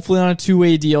hopefully on a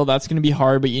 2-way deal. That's going to be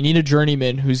hard, but you need a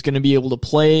journeyman who's going to be able to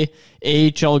play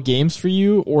AHL games for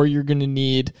you, or you're going to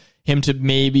need him to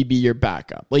maybe be your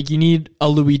backup. Like, you need a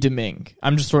Louis Domingue.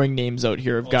 I'm just throwing names out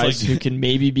here of guys who can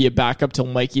maybe be a backup till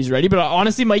Mikey's ready. But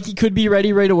honestly, Mikey could be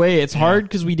ready right away. It's hard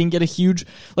because we didn't get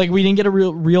a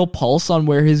real pulse on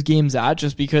where his game's at,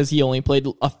 just because he only played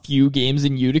a few games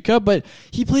in Utica, but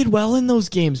he played well in those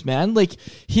games, man. Like,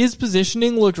 his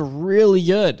positioning looked really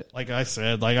good. Like I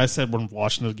said when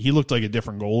watching, he looked like a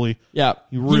different goalie. Yeah.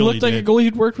 He looked like a goalie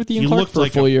who'd worked with Ian Clark for a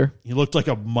full year. He looked like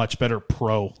a much better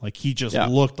pro. Like, he just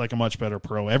looked like a much better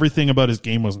pro. Everything about his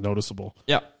game was noticeable.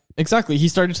 Yeah, exactly. He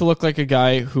started to look like a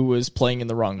guy who was playing in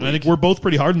the wrong league. I think we're both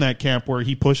pretty hard in that camp where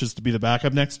he pushes to be the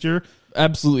backup next year.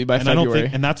 Absolutely, by February.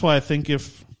 And that's why I think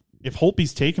if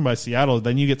Holtby's taken by Seattle,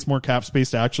 then you get some more cap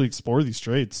space to actually explore these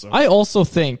trades. So. I also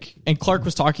think, and Clark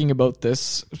was talking about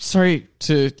this, sorry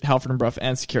to Halford and Bruff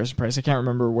and Sekeres Price, I can't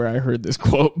remember where I heard this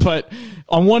quote, but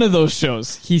on one of those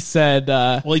shows, he said...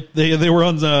 they were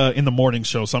on in the morning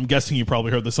show, so I'm guessing you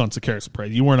probably heard this on Sekeres Price.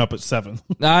 You weren't up at 7.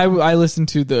 I listened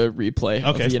to the replay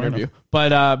of the interview. Enough.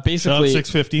 But basically...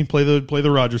 6:15, play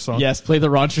the Rogers song. Yes, play the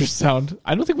Rogers sound.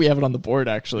 I don't think we have it on the board,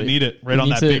 actually. We need it on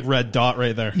that big red dot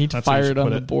right there. Need to fire it on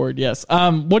the board, yes.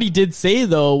 What he did say,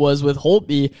 though, was with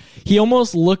Holtby, he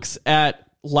almost looks at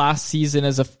last season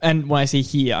and when I say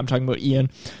he, I'm talking about Ian.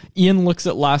 Ian looks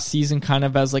at last season kind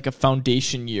of as like a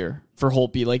foundation year for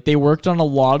Holtby. Like they worked on a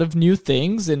lot of new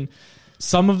things and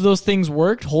some of those things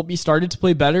worked. Holtby started to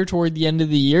play better toward the end of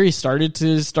the year. He started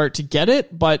to get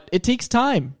it, but it takes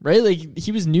time, right? Like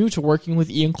he was new to working with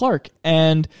Ian Clark,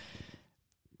 and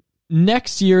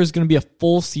next year is going to be a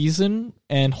full season,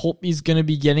 and Holtby's going to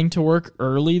be getting to work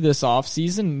early this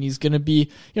offseason, and he's going to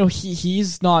be, he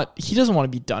doesn't want to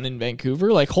be done in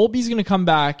Vancouver. Like Holtby's going to come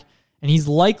back, and he's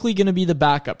likely going to be the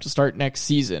backup to start next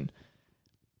season.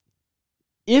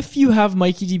 If you have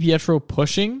Mikey DiPietro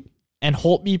pushing and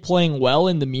Holtby playing well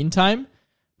in the meantime,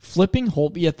 flipping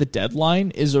Holtby at the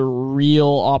deadline is a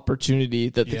real opportunity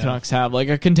that the Canucks have. Like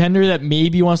a contender that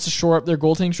maybe wants to shore up their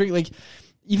goaltending streak. Like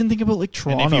even think about like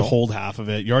Toronto. And if you hold half of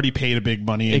it, you already paid a big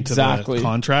money into the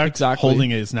contract. Exactly.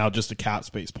 Holding it is now just a cap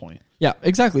space point. Yeah,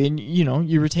 exactly. And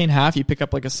you retain half, you pick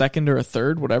up like a second or a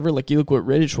third, whatever. Like you look what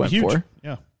Rittich went for.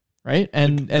 Yeah. Right?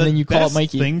 And then you call it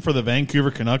Mikey. The thing for the Vancouver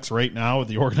Canucks right now with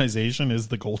the organization is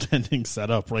the goaltending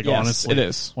setup. Like yes, honestly, it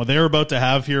is. What they're about to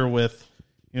have here with,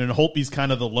 Holtby's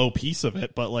kind of the low piece of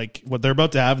it, but like what they're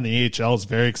about to have in the AHL is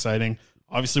very exciting.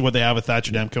 Obviously what they have with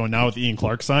Thatcher Demko and now with Ian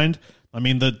Clark signed, I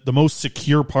mean, the most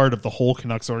secure part of the whole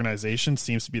Canucks organization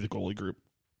seems to be the goalie group.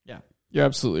 Yeah, you're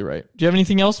absolutely right. Do you have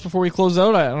anything else before we close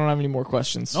out? I don't have any more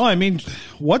questions. No, I mean,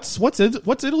 what's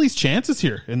Italy's chances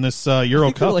here in this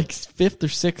Euro Cup? They're like fifth or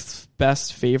sixth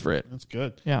best favorite. That's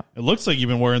good. Yeah, it looks like you've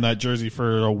been wearing that jersey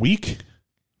for a week.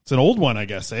 It's an old one, I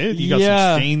guess. Eh? You got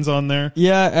some stains on there.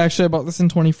 Yeah, actually, I bought this in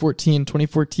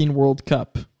 2014 World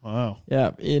Cup. Wow.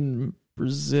 Yeah, in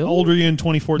Brazil. How old were you in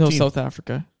 2014? No, South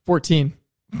Africa. 14.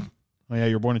 Oh yeah,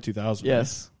 you were born in 2000.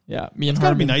 Yes. Right? Yeah. Me and it's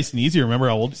gotta be nice and easy to remember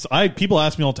how old. People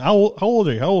ask me all the time, how old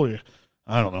are you? How old are you?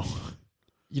 I don't know.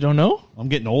 You don't know? I'm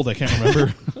getting old. I can't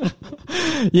remember.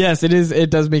 Yes, it is. It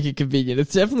does make it convenient.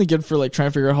 It's definitely good for like trying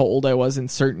to figure out how old I was in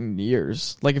certain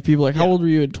years. Like if people are like, how old were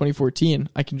you in 2014?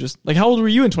 I can just like, how old were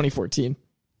you in 2014?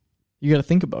 You got to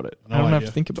think about it. No I don't idea. have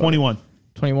to think about 21. it.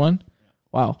 21.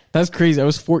 Wow, that's crazy. I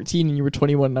was 14 and you were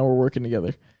 21. Now we're working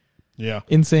together. Yeah,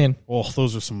 insane. Oh,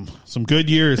 those are some good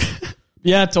years.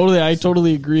 Yeah, totally. I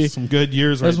totally agree. Some good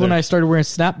years. That's when I started wearing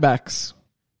snapbacks.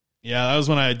 Yeah, that was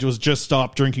when I was just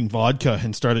stopped drinking vodka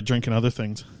and started drinking other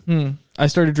things. I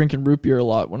started drinking root beer a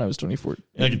lot when I was 24.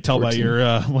 I can tell by your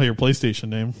PlayStation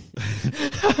name.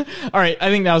 All right, I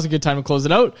think that was a good time to close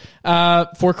it out.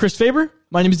 For Chris Faber,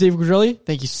 my name is David Quadrelli.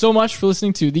 Thank you so much for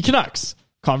listening to the Canucks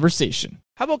Conversation.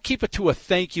 How about keep it to a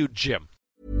thank you, Jim?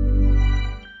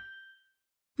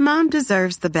 Mom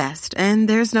deserves the best, and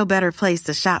there's no better place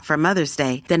to shop for Mother's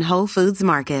Day than Whole Foods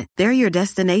Market. They're your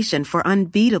destination for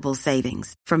unbeatable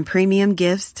savings, from premium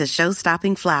gifts to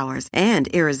show-stopping flowers and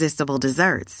irresistible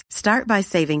desserts. Start by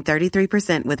saving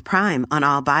 33% with Prime on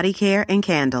all body care and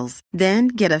candles. Then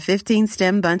get a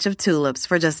 15-stem bunch of tulips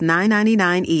for just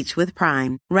 $9.99 each with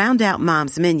Prime. Round out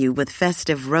Mom's menu with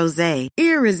festive rosé,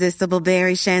 irresistible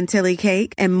berry chantilly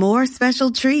cake, and more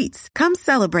special treats. Come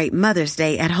celebrate Mother's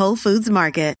Day at Whole Foods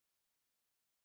Market.